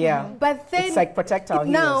 Exactly. Yeah. But then It's like protect our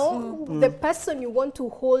now, the person you want to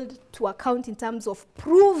hold to account in terms of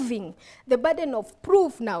proving, the burden of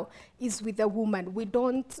proof now is with the woman. We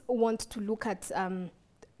don't want to look at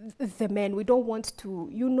the men. We don't want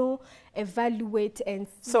to, evaluate and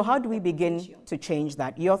So how do we begin to change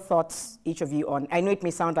that? Your thoughts, each of you, on, I know it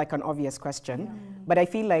may sound like an obvious question, but I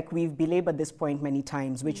feel like we've belabored this point many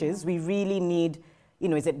times, which is we really need,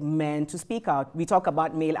 is it men to speak out? We talk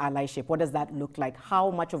about male allyship. What does that look like?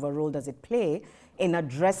 How much of a role does it play in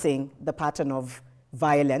addressing the pattern of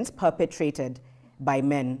violence perpetrated by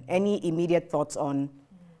men? Any immediate thoughts on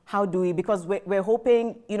how do we, because we're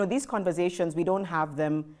hoping, these conversations, we don't have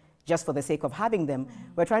them just for the sake of having them.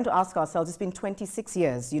 We're trying to ask ourselves, it's been 26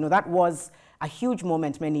 years. That was a huge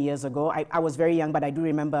moment many years ago. I was very young, but I do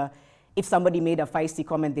remember if somebody made a feisty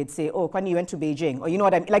comment, they'd say, oh, Kwani, you went to Beijing. Or you know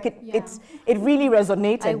what I mean? Like it really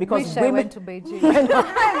resonated because wish women, I went to Beijing.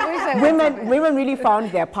 I wish I went to women really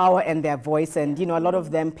found their power and their voice, and a lot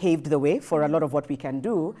of them paved the way for a lot of what we can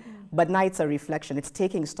do. But now it's a reflection. It's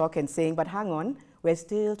taking stock and saying, but hang on, we're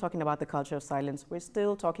still talking about the culture of silence. We're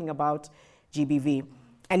still talking about GBV.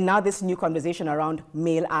 And now this new conversation around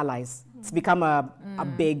male allies. It's become a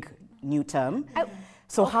big new term.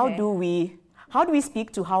 So how do we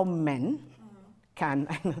speak to how men can.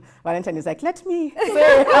 Valentine is like, let me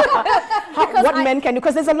say what men can do,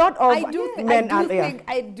 because there's a lot of men out there.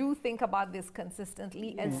 I do think about this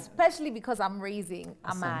consistently, especially because I'm raising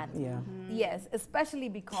a man. Yes, especially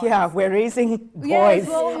because we're raising boys.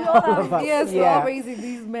 Yes, we're all raising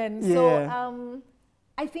these men. So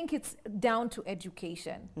I think it's down to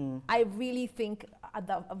education. I really think at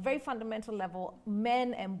a very fundamental level,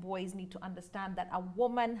 men and boys need to understand that a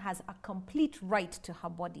woman has a complete right to her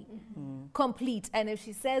body. Complete. And if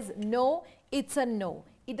she says no, it's a no.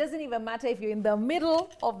 It doesn't even matter if you're in the middle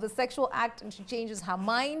of the sexual act and she changes her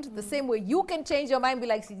mind, the same way you can change your mind, be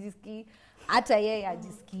like, Sijiski,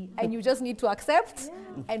 and you just need to accept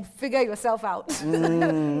and figure yourself out.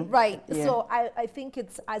 Right. So I think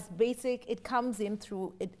it's as basic, it comes in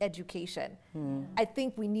through education. I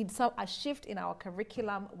think we need a shift in our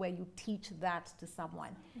curriculum where you teach that to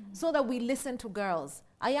someone so that we listen to girls.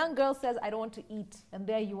 A young girl says, I don't want to eat, and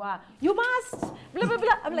there you are. You must, blah, blah,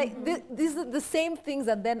 blah. I'm like, these are the same things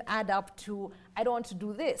that then add up to, I don't want to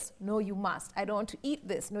do this. No, you must. I don't want to eat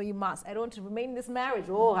this. No, you must. I don't want to remain in this marriage.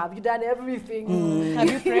 Oh, have you done everything?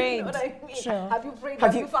 Have you prayed? You know what I mean? Sure. Have you prayed?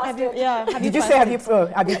 Have you fasted? Did you say, have you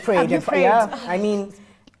prayed? Have you prayed? I mean,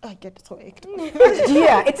 I get so icked.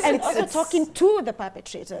 it's also talking to the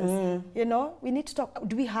perpetrators. You know, we need to talk.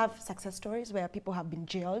 Do we have success stories where people have been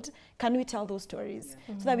jailed? Can we tell those stories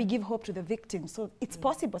so that we give hope to the victims? So it's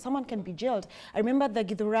possible. Someone can be jailed. I remember the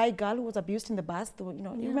Githurai girl who was abused in the bus. You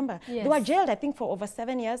know, you remember? They were jailed, I think, for over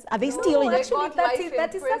 7 years. Are they still in? Actually,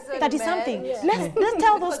 that is something. Let's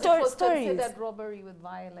tell those stories. Considered robbery with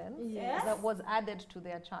violence that was added to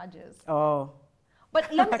their charges. But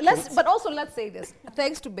let's say this,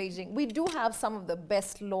 thanks to Beijing, we do have some of the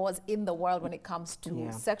best laws in the world when it comes to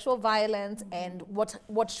sexual violence and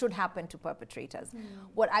what should happen to perpetrators.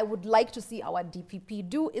 What I would like to see our DPP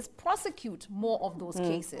do is prosecute more of those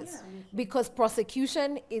cases, because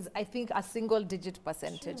prosecution is, I think, a single-digit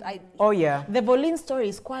percentage. The Volin story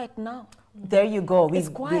is quiet now. There you go. We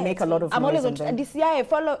make a lot of noise. DCI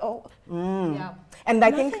follow. And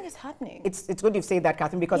I think nothing is happening. It's good you say that,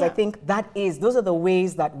 Catherine, because I think those are the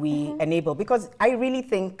ways that we enable. Because I really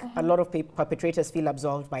think a lot of perpetrators feel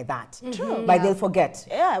absolved by that. Like they'll forget.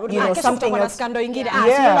 You know, something else. So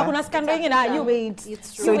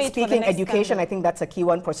it's speaking education. I think that's a key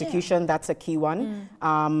one. Prosecution, that's a key one.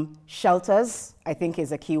 Shelters, I think,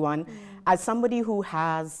 is a key one. As somebody who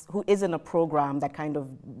is in a program that kind of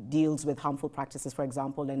deals with harmful practices, for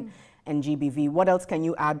example, and GBV, what else can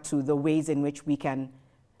you add to the ways in which we can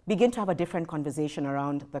begin to have a different conversation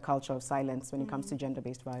around the culture of silence when it comes to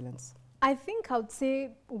gender-based violence? I think I would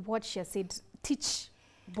say what she said, teach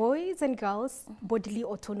boys and girls bodily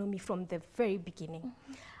autonomy from the very beginning.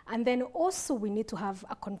 And then also we need to have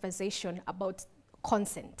a conversation about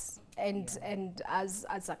consent. And as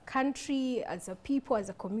a country, as a people, as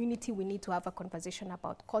a community, we need to have a conversation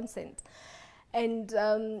about consent. And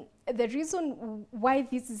the reason why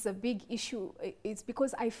this is a big issue is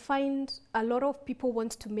because I find a lot of people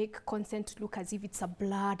want to make consent look as if it's a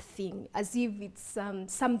blood thing, as if it's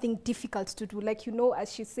something difficult to do. Like, you know,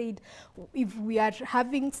 as she said, if we are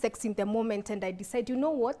having sex in the moment and I decide, you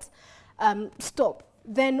know what, stop.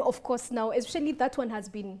 Then, of course, now, especially that one has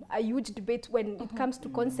been a huge debate when it comes to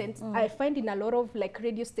consent. I find in a lot of like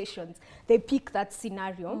radio stations, they pick that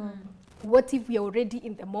scenario. What if we are already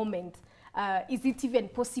in the moment? Is it even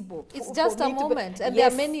possible? It's just a moment, and there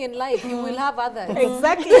are many in life. You will have others.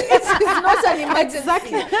 Exactly. It's not an emergency.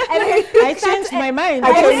 Exactly. I changed my mind.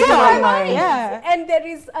 Yeah. And there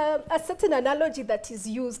is a certain analogy that is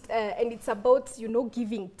used, and it's about, you know,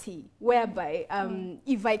 giving tea, whereby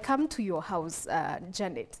if I come to your house,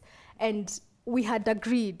 Janet, and we had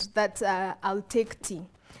agreed that I'll take tea,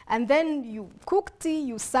 and then you cook tea,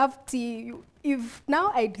 you serve tea. If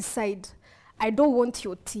now I decide I don't want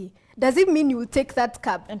your tea, does it mean you will take that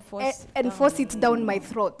cup and force it down my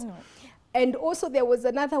throat? And also there was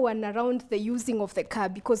another one around the using of the car,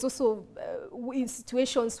 because also in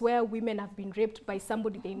situations where women have been raped by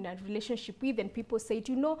somebody they're in a relationship with, and people say,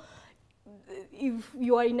 you know, if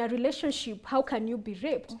you are in a relationship, how can you be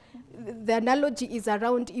raped? The analogy is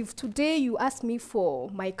around, if today you ask me for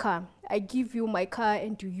my car, I give you my car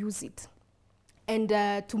and you use it. And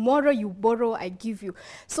tomorrow you borrow, I give you.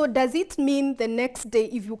 So does it mean the next day,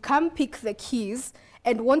 if you come pick the keys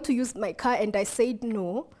and want to use my car and I said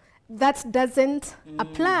no, that doesn't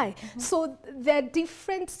apply. So there are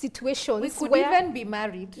different situations. We could where even be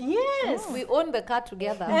married. Yes. We own the car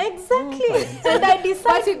together. Exactly. And I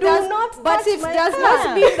decide to not But touch it my does car.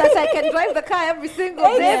 not mean that I can drive the car every single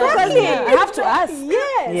day. Exactly. I have to ask.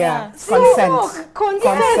 Yes. Yeah. So,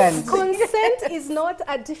 Consent. consent is not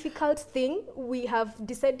a difficult thing. We have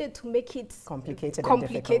decided to make it Complicated and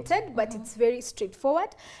difficult. complicated, but it's very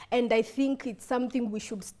straightforward. And I think it's something we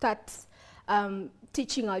should start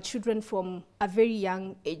teaching our children from a very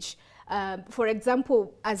young age. For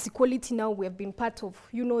example, as Equality Now, we have been part of,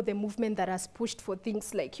 the movement that has pushed for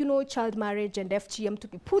things like, child marriage and FGM to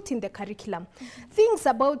be put in the curriculum. Things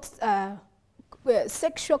about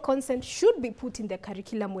sexual consent should be put in the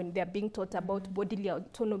curriculum when they're being taught about bodily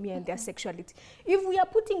autonomy and their sexuality. If we are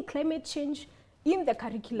putting climate change in the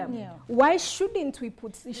curriculum, why shouldn't we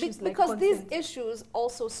put issues like because consent? these issues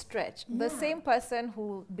also stretch. The same person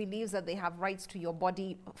who believes that they have rights to your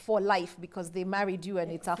body for life because they married you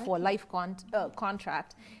and it's a for life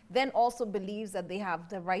contract, then also believes that they have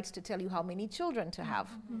the right to tell you how many children to have,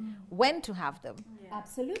 when to have them.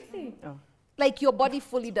 Absolutely. Like your body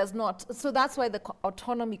fully does not. So that's why the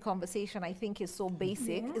autonomy conversation, I think, is so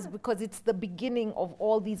basic, is because it's the beginning of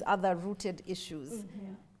all these other rooted issues.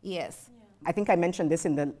 Yes. I think I mentioned this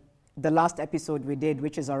in the last episode we did,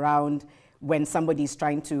 which is around when somebody's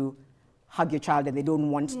trying to hug your child and they don't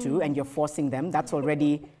want to, and you're forcing them. That's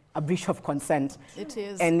already a breach of consent. It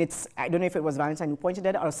is. And it's, I don't know if it was Valentine who pointed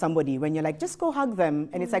it or somebody, when you're like, just go hug them.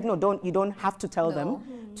 And it's like, no, you don't have to tell them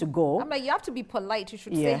to go. I'm like, you have to be polite. You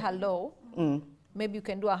should say hello. Maybe you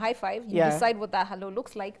can do a high five. You decide what that hello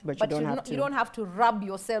looks like. But you don't have to rub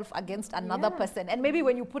yourself against another person. And maybe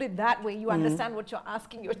when you put it that way, you understand what you're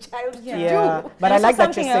asking your child to do. But I like that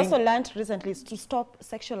you're something I saying. also learned recently is to stop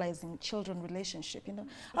sexualizing children relationship.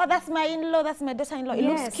 Oh, that's my in-law, that's my daughter-in-law. It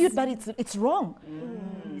looks cute, but it's wrong.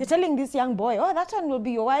 You're telling this young boy, oh, that one will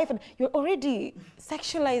be your wife, and you're already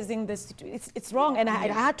sexualizing this. It's wrong, and I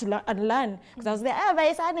had to unlearn because I was there. Ah,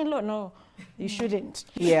 my son-in-law, no. You shouldn't.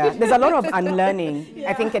 Yeah, there's a lot of unlearning,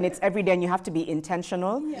 I think, and it's every day, and you have to be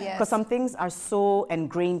intentional because some things are so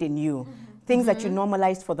ingrained in you. Things that you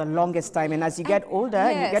normalized for the longest time, and as you get older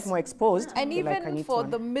and you get more exposed, and even for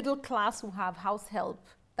the middle class who have house help,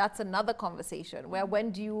 that's another conversation where when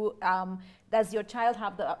do you, does your child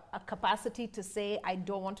have the capacity to say, I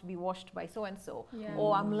don't want to be washed by so-and-so,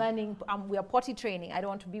 or I'm learning, we are potty training, I don't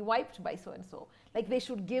want to be wiped by so-and-so. Like they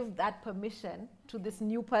should give that permission to this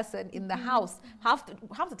new person in the house. Half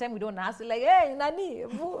the time we don't ask, like, hey, nani,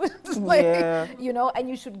 like, and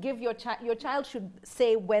you should give your child should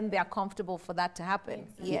say when they are comfortable for that to happen.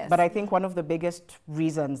 Yes. But I think one of the biggest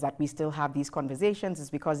reasons that we still have these conversations is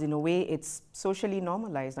because in a way it's socially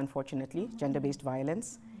normalized, unfortunately, gender-based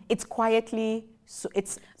violence. It's quietly,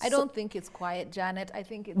 I don't think it's quiet, Janet. I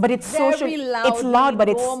think it's very loud. It's loud, but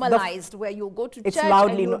it's normalized, where you'll go to church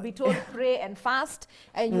and you'll be told pray and fast,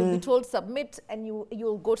 and you'll be told submit, and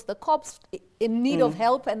you'll go to the cops in need of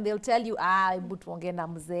help, and they'll tell you, they'll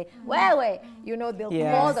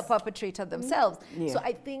call the perpetrator themselves. So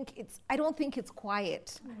I don't think it's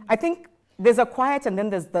quiet. I think there's a quiet, and then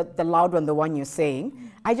there's the loud one, the one you're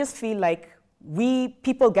saying. I just feel like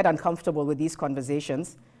people get uncomfortable with these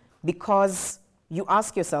conversations because you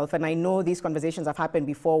ask yourself, and I know these conversations have happened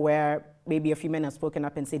before where maybe a few men have spoken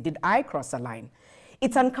up and said, did I cross a line?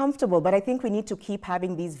 It's uncomfortable, but I think we need to keep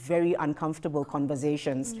having these very uncomfortable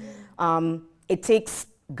conversations. It takes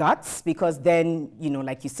guts because then,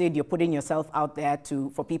 like you said, you're putting yourself out there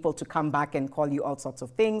for people to come back and call you all sorts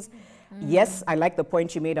of things. Yes, I like the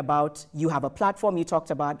point you made about you have a platform. You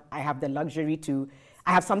talked about I have the luxury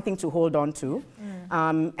I have something to hold on to.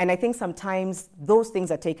 And I think sometimes those things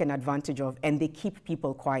are taken advantage of and they keep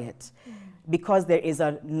people quiet because there is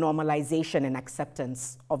a normalization and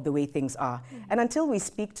acceptance of the way things are. And until we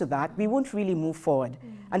speak to that, we won't really move forward.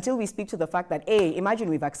 Until we speak to the fact that, imagine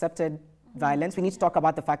we've accepted violence. We need to talk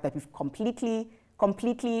about the fact that we've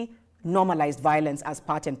completely normalized violence as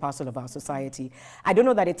part and parcel of our society. I don't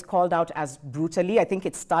know that it's called out as brutally. I think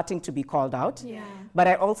it's starting to be called out. But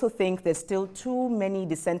I also think there's still too many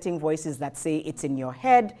dissenting voices that say it's in your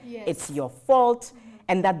head, it's your fault,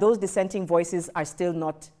 and that those dissenting voices are still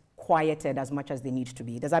not quieted as much as they need to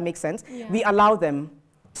be. Does that make sense? We allow them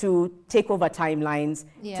to take over timelines,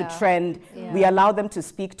 to trend. We allow them to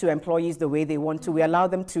speak to employees the way they want to. We allow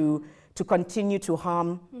them to continue to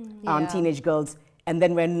harm teenage girls. And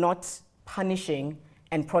then we're not punishing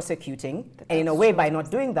and prosecuting. And in a way, by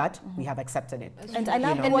not doing that, we have accepted it. And I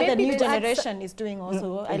love what the new generation is doing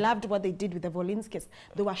also. I loved what they did with the Volins case.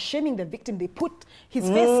 They were shaming the victim. They put his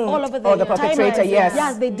face all over the perpetrator, yes.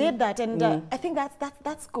 Yes, they did that. And I think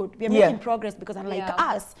that's good. We are making progress, because unlike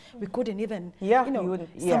us, we couldn't even,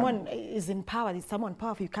 someone is in power, is someone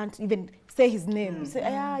powerful, you can't even say his name. Say,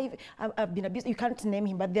 I've been abused. You can't name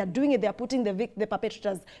him, but they are doing it. They are putting the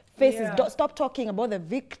perpetrator's faces. Stop talking about the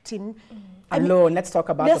victim alone. Let's talk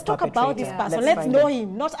about this person. Let's know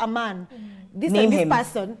him, not a man. This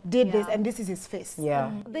person did this, and this is his face.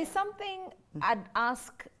 There's something I'd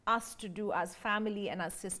ask us to do as family and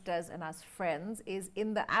as sisters and as friends, is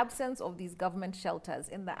in the absence of these government shelters,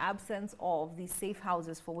 in the absence of these safe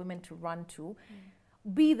houses for women to run to,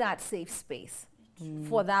 be that safe space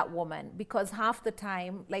for that woman. Because half the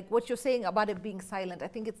time, like what you're saying about it being silent, I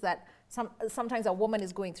think it's that sometimes a woman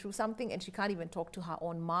is going through something and she can't even talk to her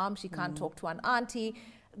own mom, she can't talk to an auntie.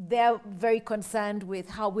 They're very concerned with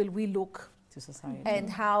how will we look to society and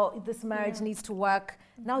how this marriage needs to work.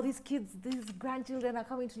 Now these kids, these grandchildren are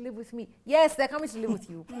coming to live with me. Yes, they're coming to live with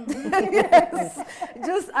you. Yes.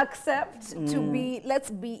 Just accept let's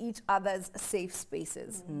be each other's safe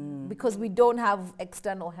spaces, because we don't have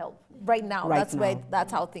external help right now.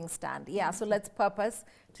 That's how things stand. Yeah, so let's purpose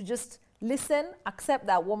to just listen, accept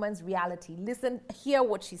that woman's reality, listen, hear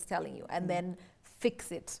what she's telling you, and then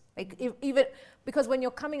fix it. Like even because when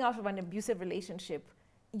you're coming out of an abusive relationship,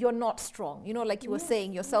 you're not strong. You know, like you were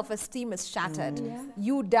saying, your self-esteem is shattered.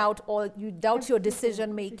 You doubt your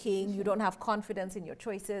decision making. You don't have confidence in your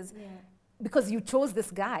choices because you chose this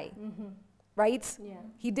guy. Right?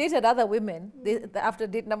 He dated other women. After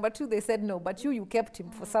date number 2, they said no, but you kept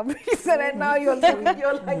him for some reason, and now you're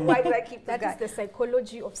like, why did I keep that guy? That is the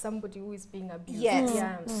psychology of somebody who is being abused.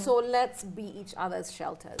 Yes. So let's be each other's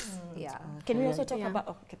shelters. Can we also talk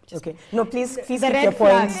about? No, please keep your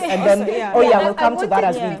points, and then we'll come to that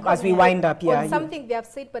as we wind up. On something they have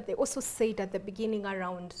said, but they also said at the beginning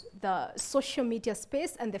around the social media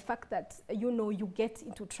space and the fact that you get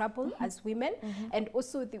into trouble as women, and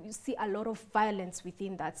also you see a lot of violence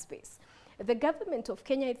within that space. The government of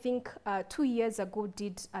Kenya, I think 2 years ago,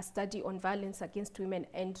 did a study on violence against women,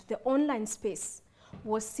 and the online space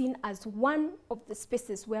was seen as one of the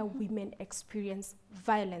spaces where women experience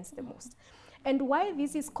violence the most. And why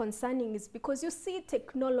this is concerning is because you see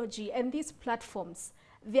technology and these platforms,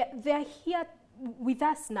 they're here with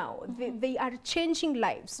us now. They are changing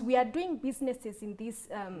lives. We are doing businesses in these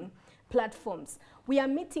platforms. We are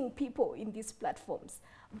meeting people in these platforms.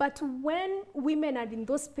 But when women are in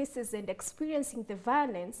those spaces and experiencing the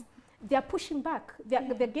violence, they are pushing back.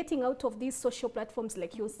 They're getting out of these social platforms,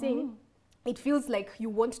 like you're saying. It feels like you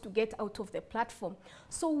want to get out of the platform.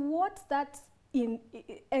 So what that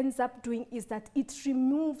ends up doing is that it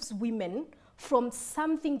removes women from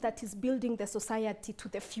something that is building the society to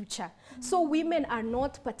the future. So women are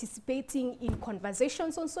not participating in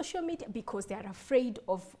conversations on social media because they are afraid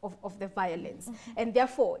of the violence. And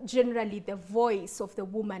therefore, generally, the voice of the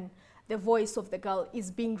woman, the voice of the girl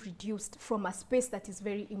is being reduced from a space that is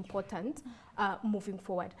very important moving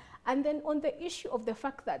forward. And then on the issue of the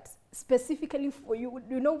fact that specifically for you,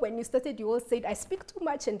 when you started, you all said, I speak too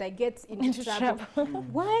much and I get into trouble.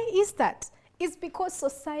 Why is that? It's because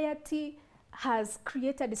society has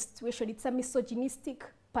created a situation, it's a misogynistic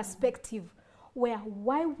perspective where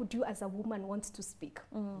why would you as a woman want to speak?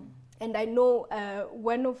 And I know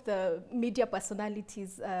one of the media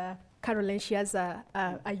personalities, Caroline, she has a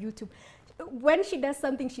YouTube. When she does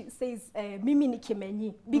something, she says, Mimi ni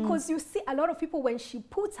kimenyi. Because you see a lot of people, when she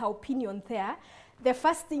puts her opinion there, the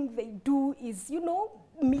first thing they do is,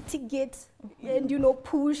 mitigate and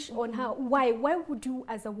push on her. Why would you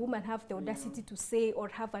as a woman have the audacity to say or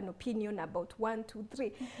have an opinion about 1, 2,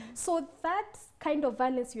 3? So that kind of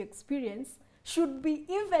violence you experience should be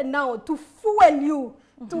even now to fuel you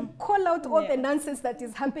to call out all the nonsense that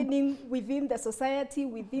is happening within the society,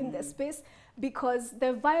 within the space, because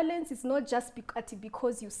the violence is not just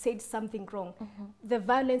because you said something wrong. The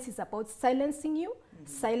violence is about silencing you,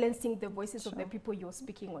 silencing the voices of the people you're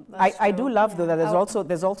speaking on. I do love though that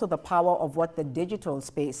there's also the power of what the digital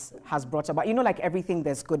space has brought about. Like everything,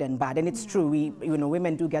 there's good and bad, and it's true.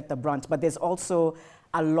 Women do get the brunt, but there's also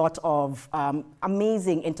a lot of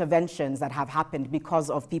amazing interventions that have happened because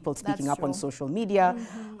of people speaking up on social media.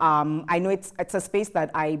 I know it's a space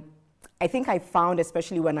that I think I found,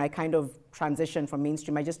 especially when I kind of transitioned from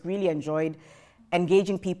mainstream, I just really enjoyed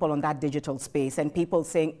engaging people on that digital space and people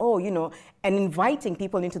saying, and inviting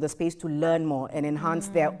people into the space to learn more and enhance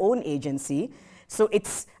their own agency. So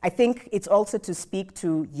I think it's also to speak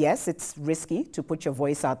to, yes, it's risky to put your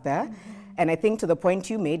voice out there. And I think to the point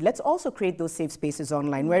you made, let's also create those safe spaces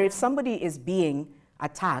online where if somebody is being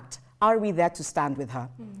attacked, are we there to stand with her?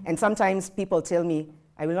 And sometimes people tell me,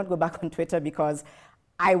 I will not go back on Twitter because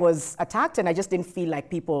I was attacked and I just didn't feel like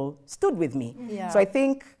people stood with me. So I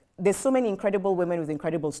think there's so many incredible women with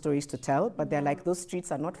incredible stories to tell, but they're like, those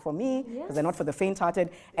streets are not for me, because they're not for the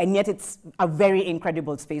faint-hearted, and yet it's a very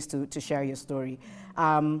incredible space to share your story.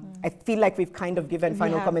 I feel like we've kind of given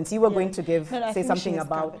final comments. You were going to say something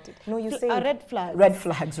about... No, you say... red flags. Red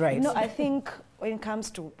flags, right. You know, I think when it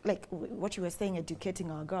comes to, like, what you were saying,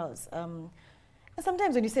 educating our girls, and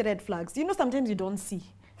sometimes when you say red flags, you know, sometimes you don't see.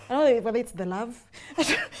 I don't know whether it's the love.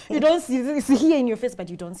 You don't see it's here in your face, but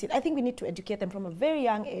you don't see it. I think we need to educate them from a very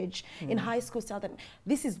young age in high school, tell them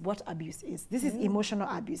this is what abuse is. This is emotional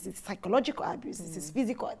abuse. It's psychological abuse. This is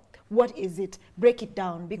physical. What is it? Break it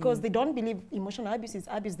down, because they don't believe emotional abuse is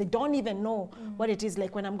abuse. They don't even know what it is.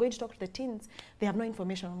 Like when I'm going to talk to the teens, they have no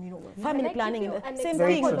information on, you know, family planning. Same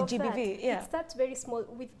thing with GBV. It starts very small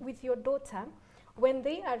with your daughter. When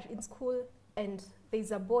they are in school and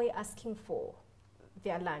there's a boy asking for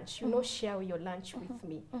their lunch, you know, share your lunch with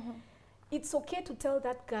me. It's okay to tell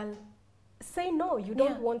that girl, say no, you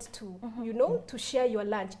don't want to, you know, to share your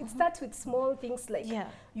lunch. It starts with small things like,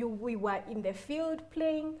 we were in the field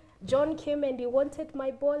playing, John came and he wanted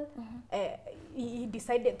my ball, he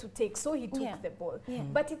decided to take, so he took the ball.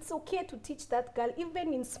 But it's okay to teach that girl,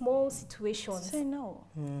 even in small situations. Say no.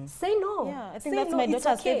 Say no. Yeah, I think that's my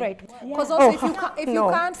daughter's favorite. Because also if you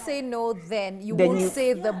can't say no, then you won't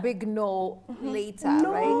say the big no later,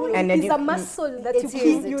 right? And it's a muscle that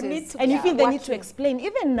you need to. And you feel they need to explain.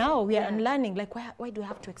 Even now, we are unlearning. Like, why do I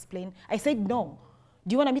have to explain? I said no.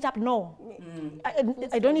 Do you want to meet up? No.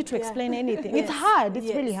 I don't need to explain anything. It's hard.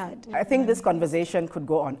 It's really hard. I think this conversation could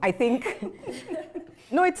go on. I think,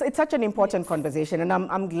 no, it's such an important conversation, and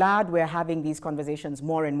I'm glad we're having these conversations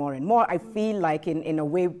more and more and more. I feel like in a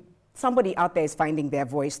way, somebody out there is finding their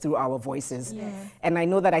voice through our voices. And I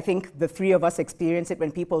know that I think the three of us experience it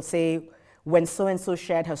when people say, when so-and-so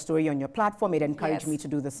shared her story on your platform, it encouraged me to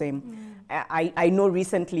do the same. I know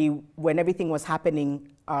recently when everything was happening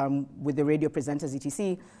with the radio presenters,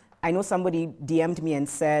 etc., I know somebody DM'd me and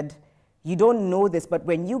said, you don't know this, but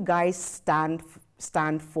when you guys stand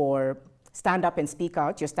up and speak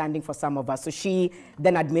out, you're standing for some of us. So she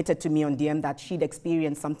then admitted to me on DM that she'd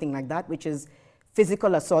experienced something like that, which is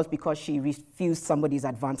physical assault because she refused somebody's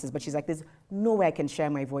advances. But she's like, there's no way I can share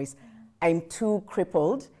my voice. I'm too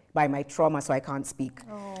crippled by my trauma, so I can't speak.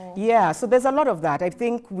 Yeah, so there's a lot of that. I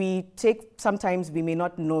think sometimes we may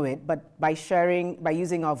not know it, but by sharing, by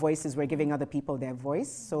using our voices, we're giving other people their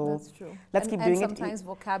voice. So that's true. Let's keep doing it. And sometimes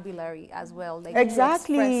vocabulary as well. Like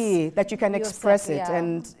exactly, that you can express it. Yeah.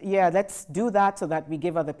 And yeah, let's do that so that we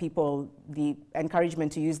give other people the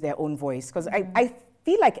encouragement to use their own voice. Because I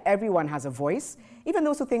feel like everyone has a voice. Even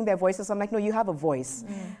those who think their voices, I'm like, no, you have a voice.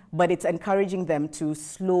 But it's encouraging them to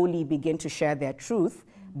slowly begin to share their truth.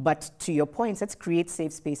 But to your point, let's create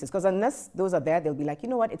safe spaces. Because unless those are there, they'll be like, you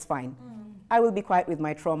know what, it's fine. I will be quiet with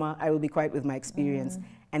my trauma. I will be quiet with my experience.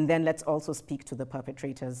 And then let's also speak to the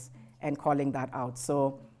perpetrators and calling that out.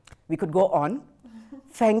 So we could go on.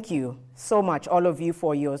 Thank you so much, all of you,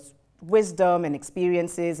 for your wisdom and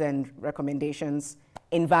experiences and recommendations.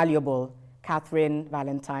 Invaluable. Catherine,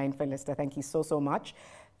 Valentine, Felister, thank you so, so much.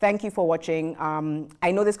 Thank you for watching. I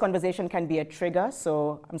know this conversation can be a trigger,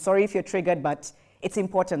 so I'm sorry if you're triggered, but it's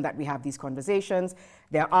important that we have these conversations.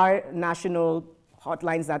 There are national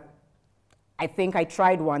hotlines that I think I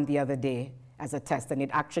tried one the other day as a test and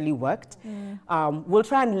it actually worked. We'll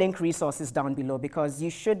try and link resources down below because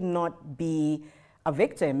you should not be a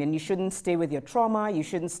victim and you shouldn't stay with your trauma. You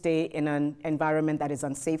shouldn't stay in an environment that is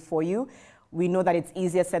unsafe for you. We know that it's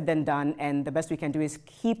easier said than done, and the best we can do is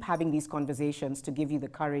keep having these conversations to give you the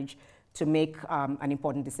courage to make an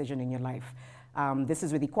important decision in your life. This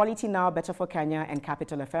is with Equality Now, Better for Kenya, and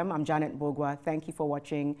Capital FM. I'm Janet Mbugua. Thank you for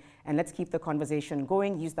watching, and let's keep the conversation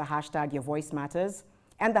going. Use the hashtag Your Voice Matters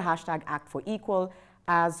and the hashtag Act for Equal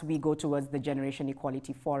as we go towards the Generation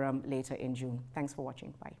Equality Forum later in June. Thanks for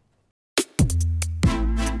watching. Bye.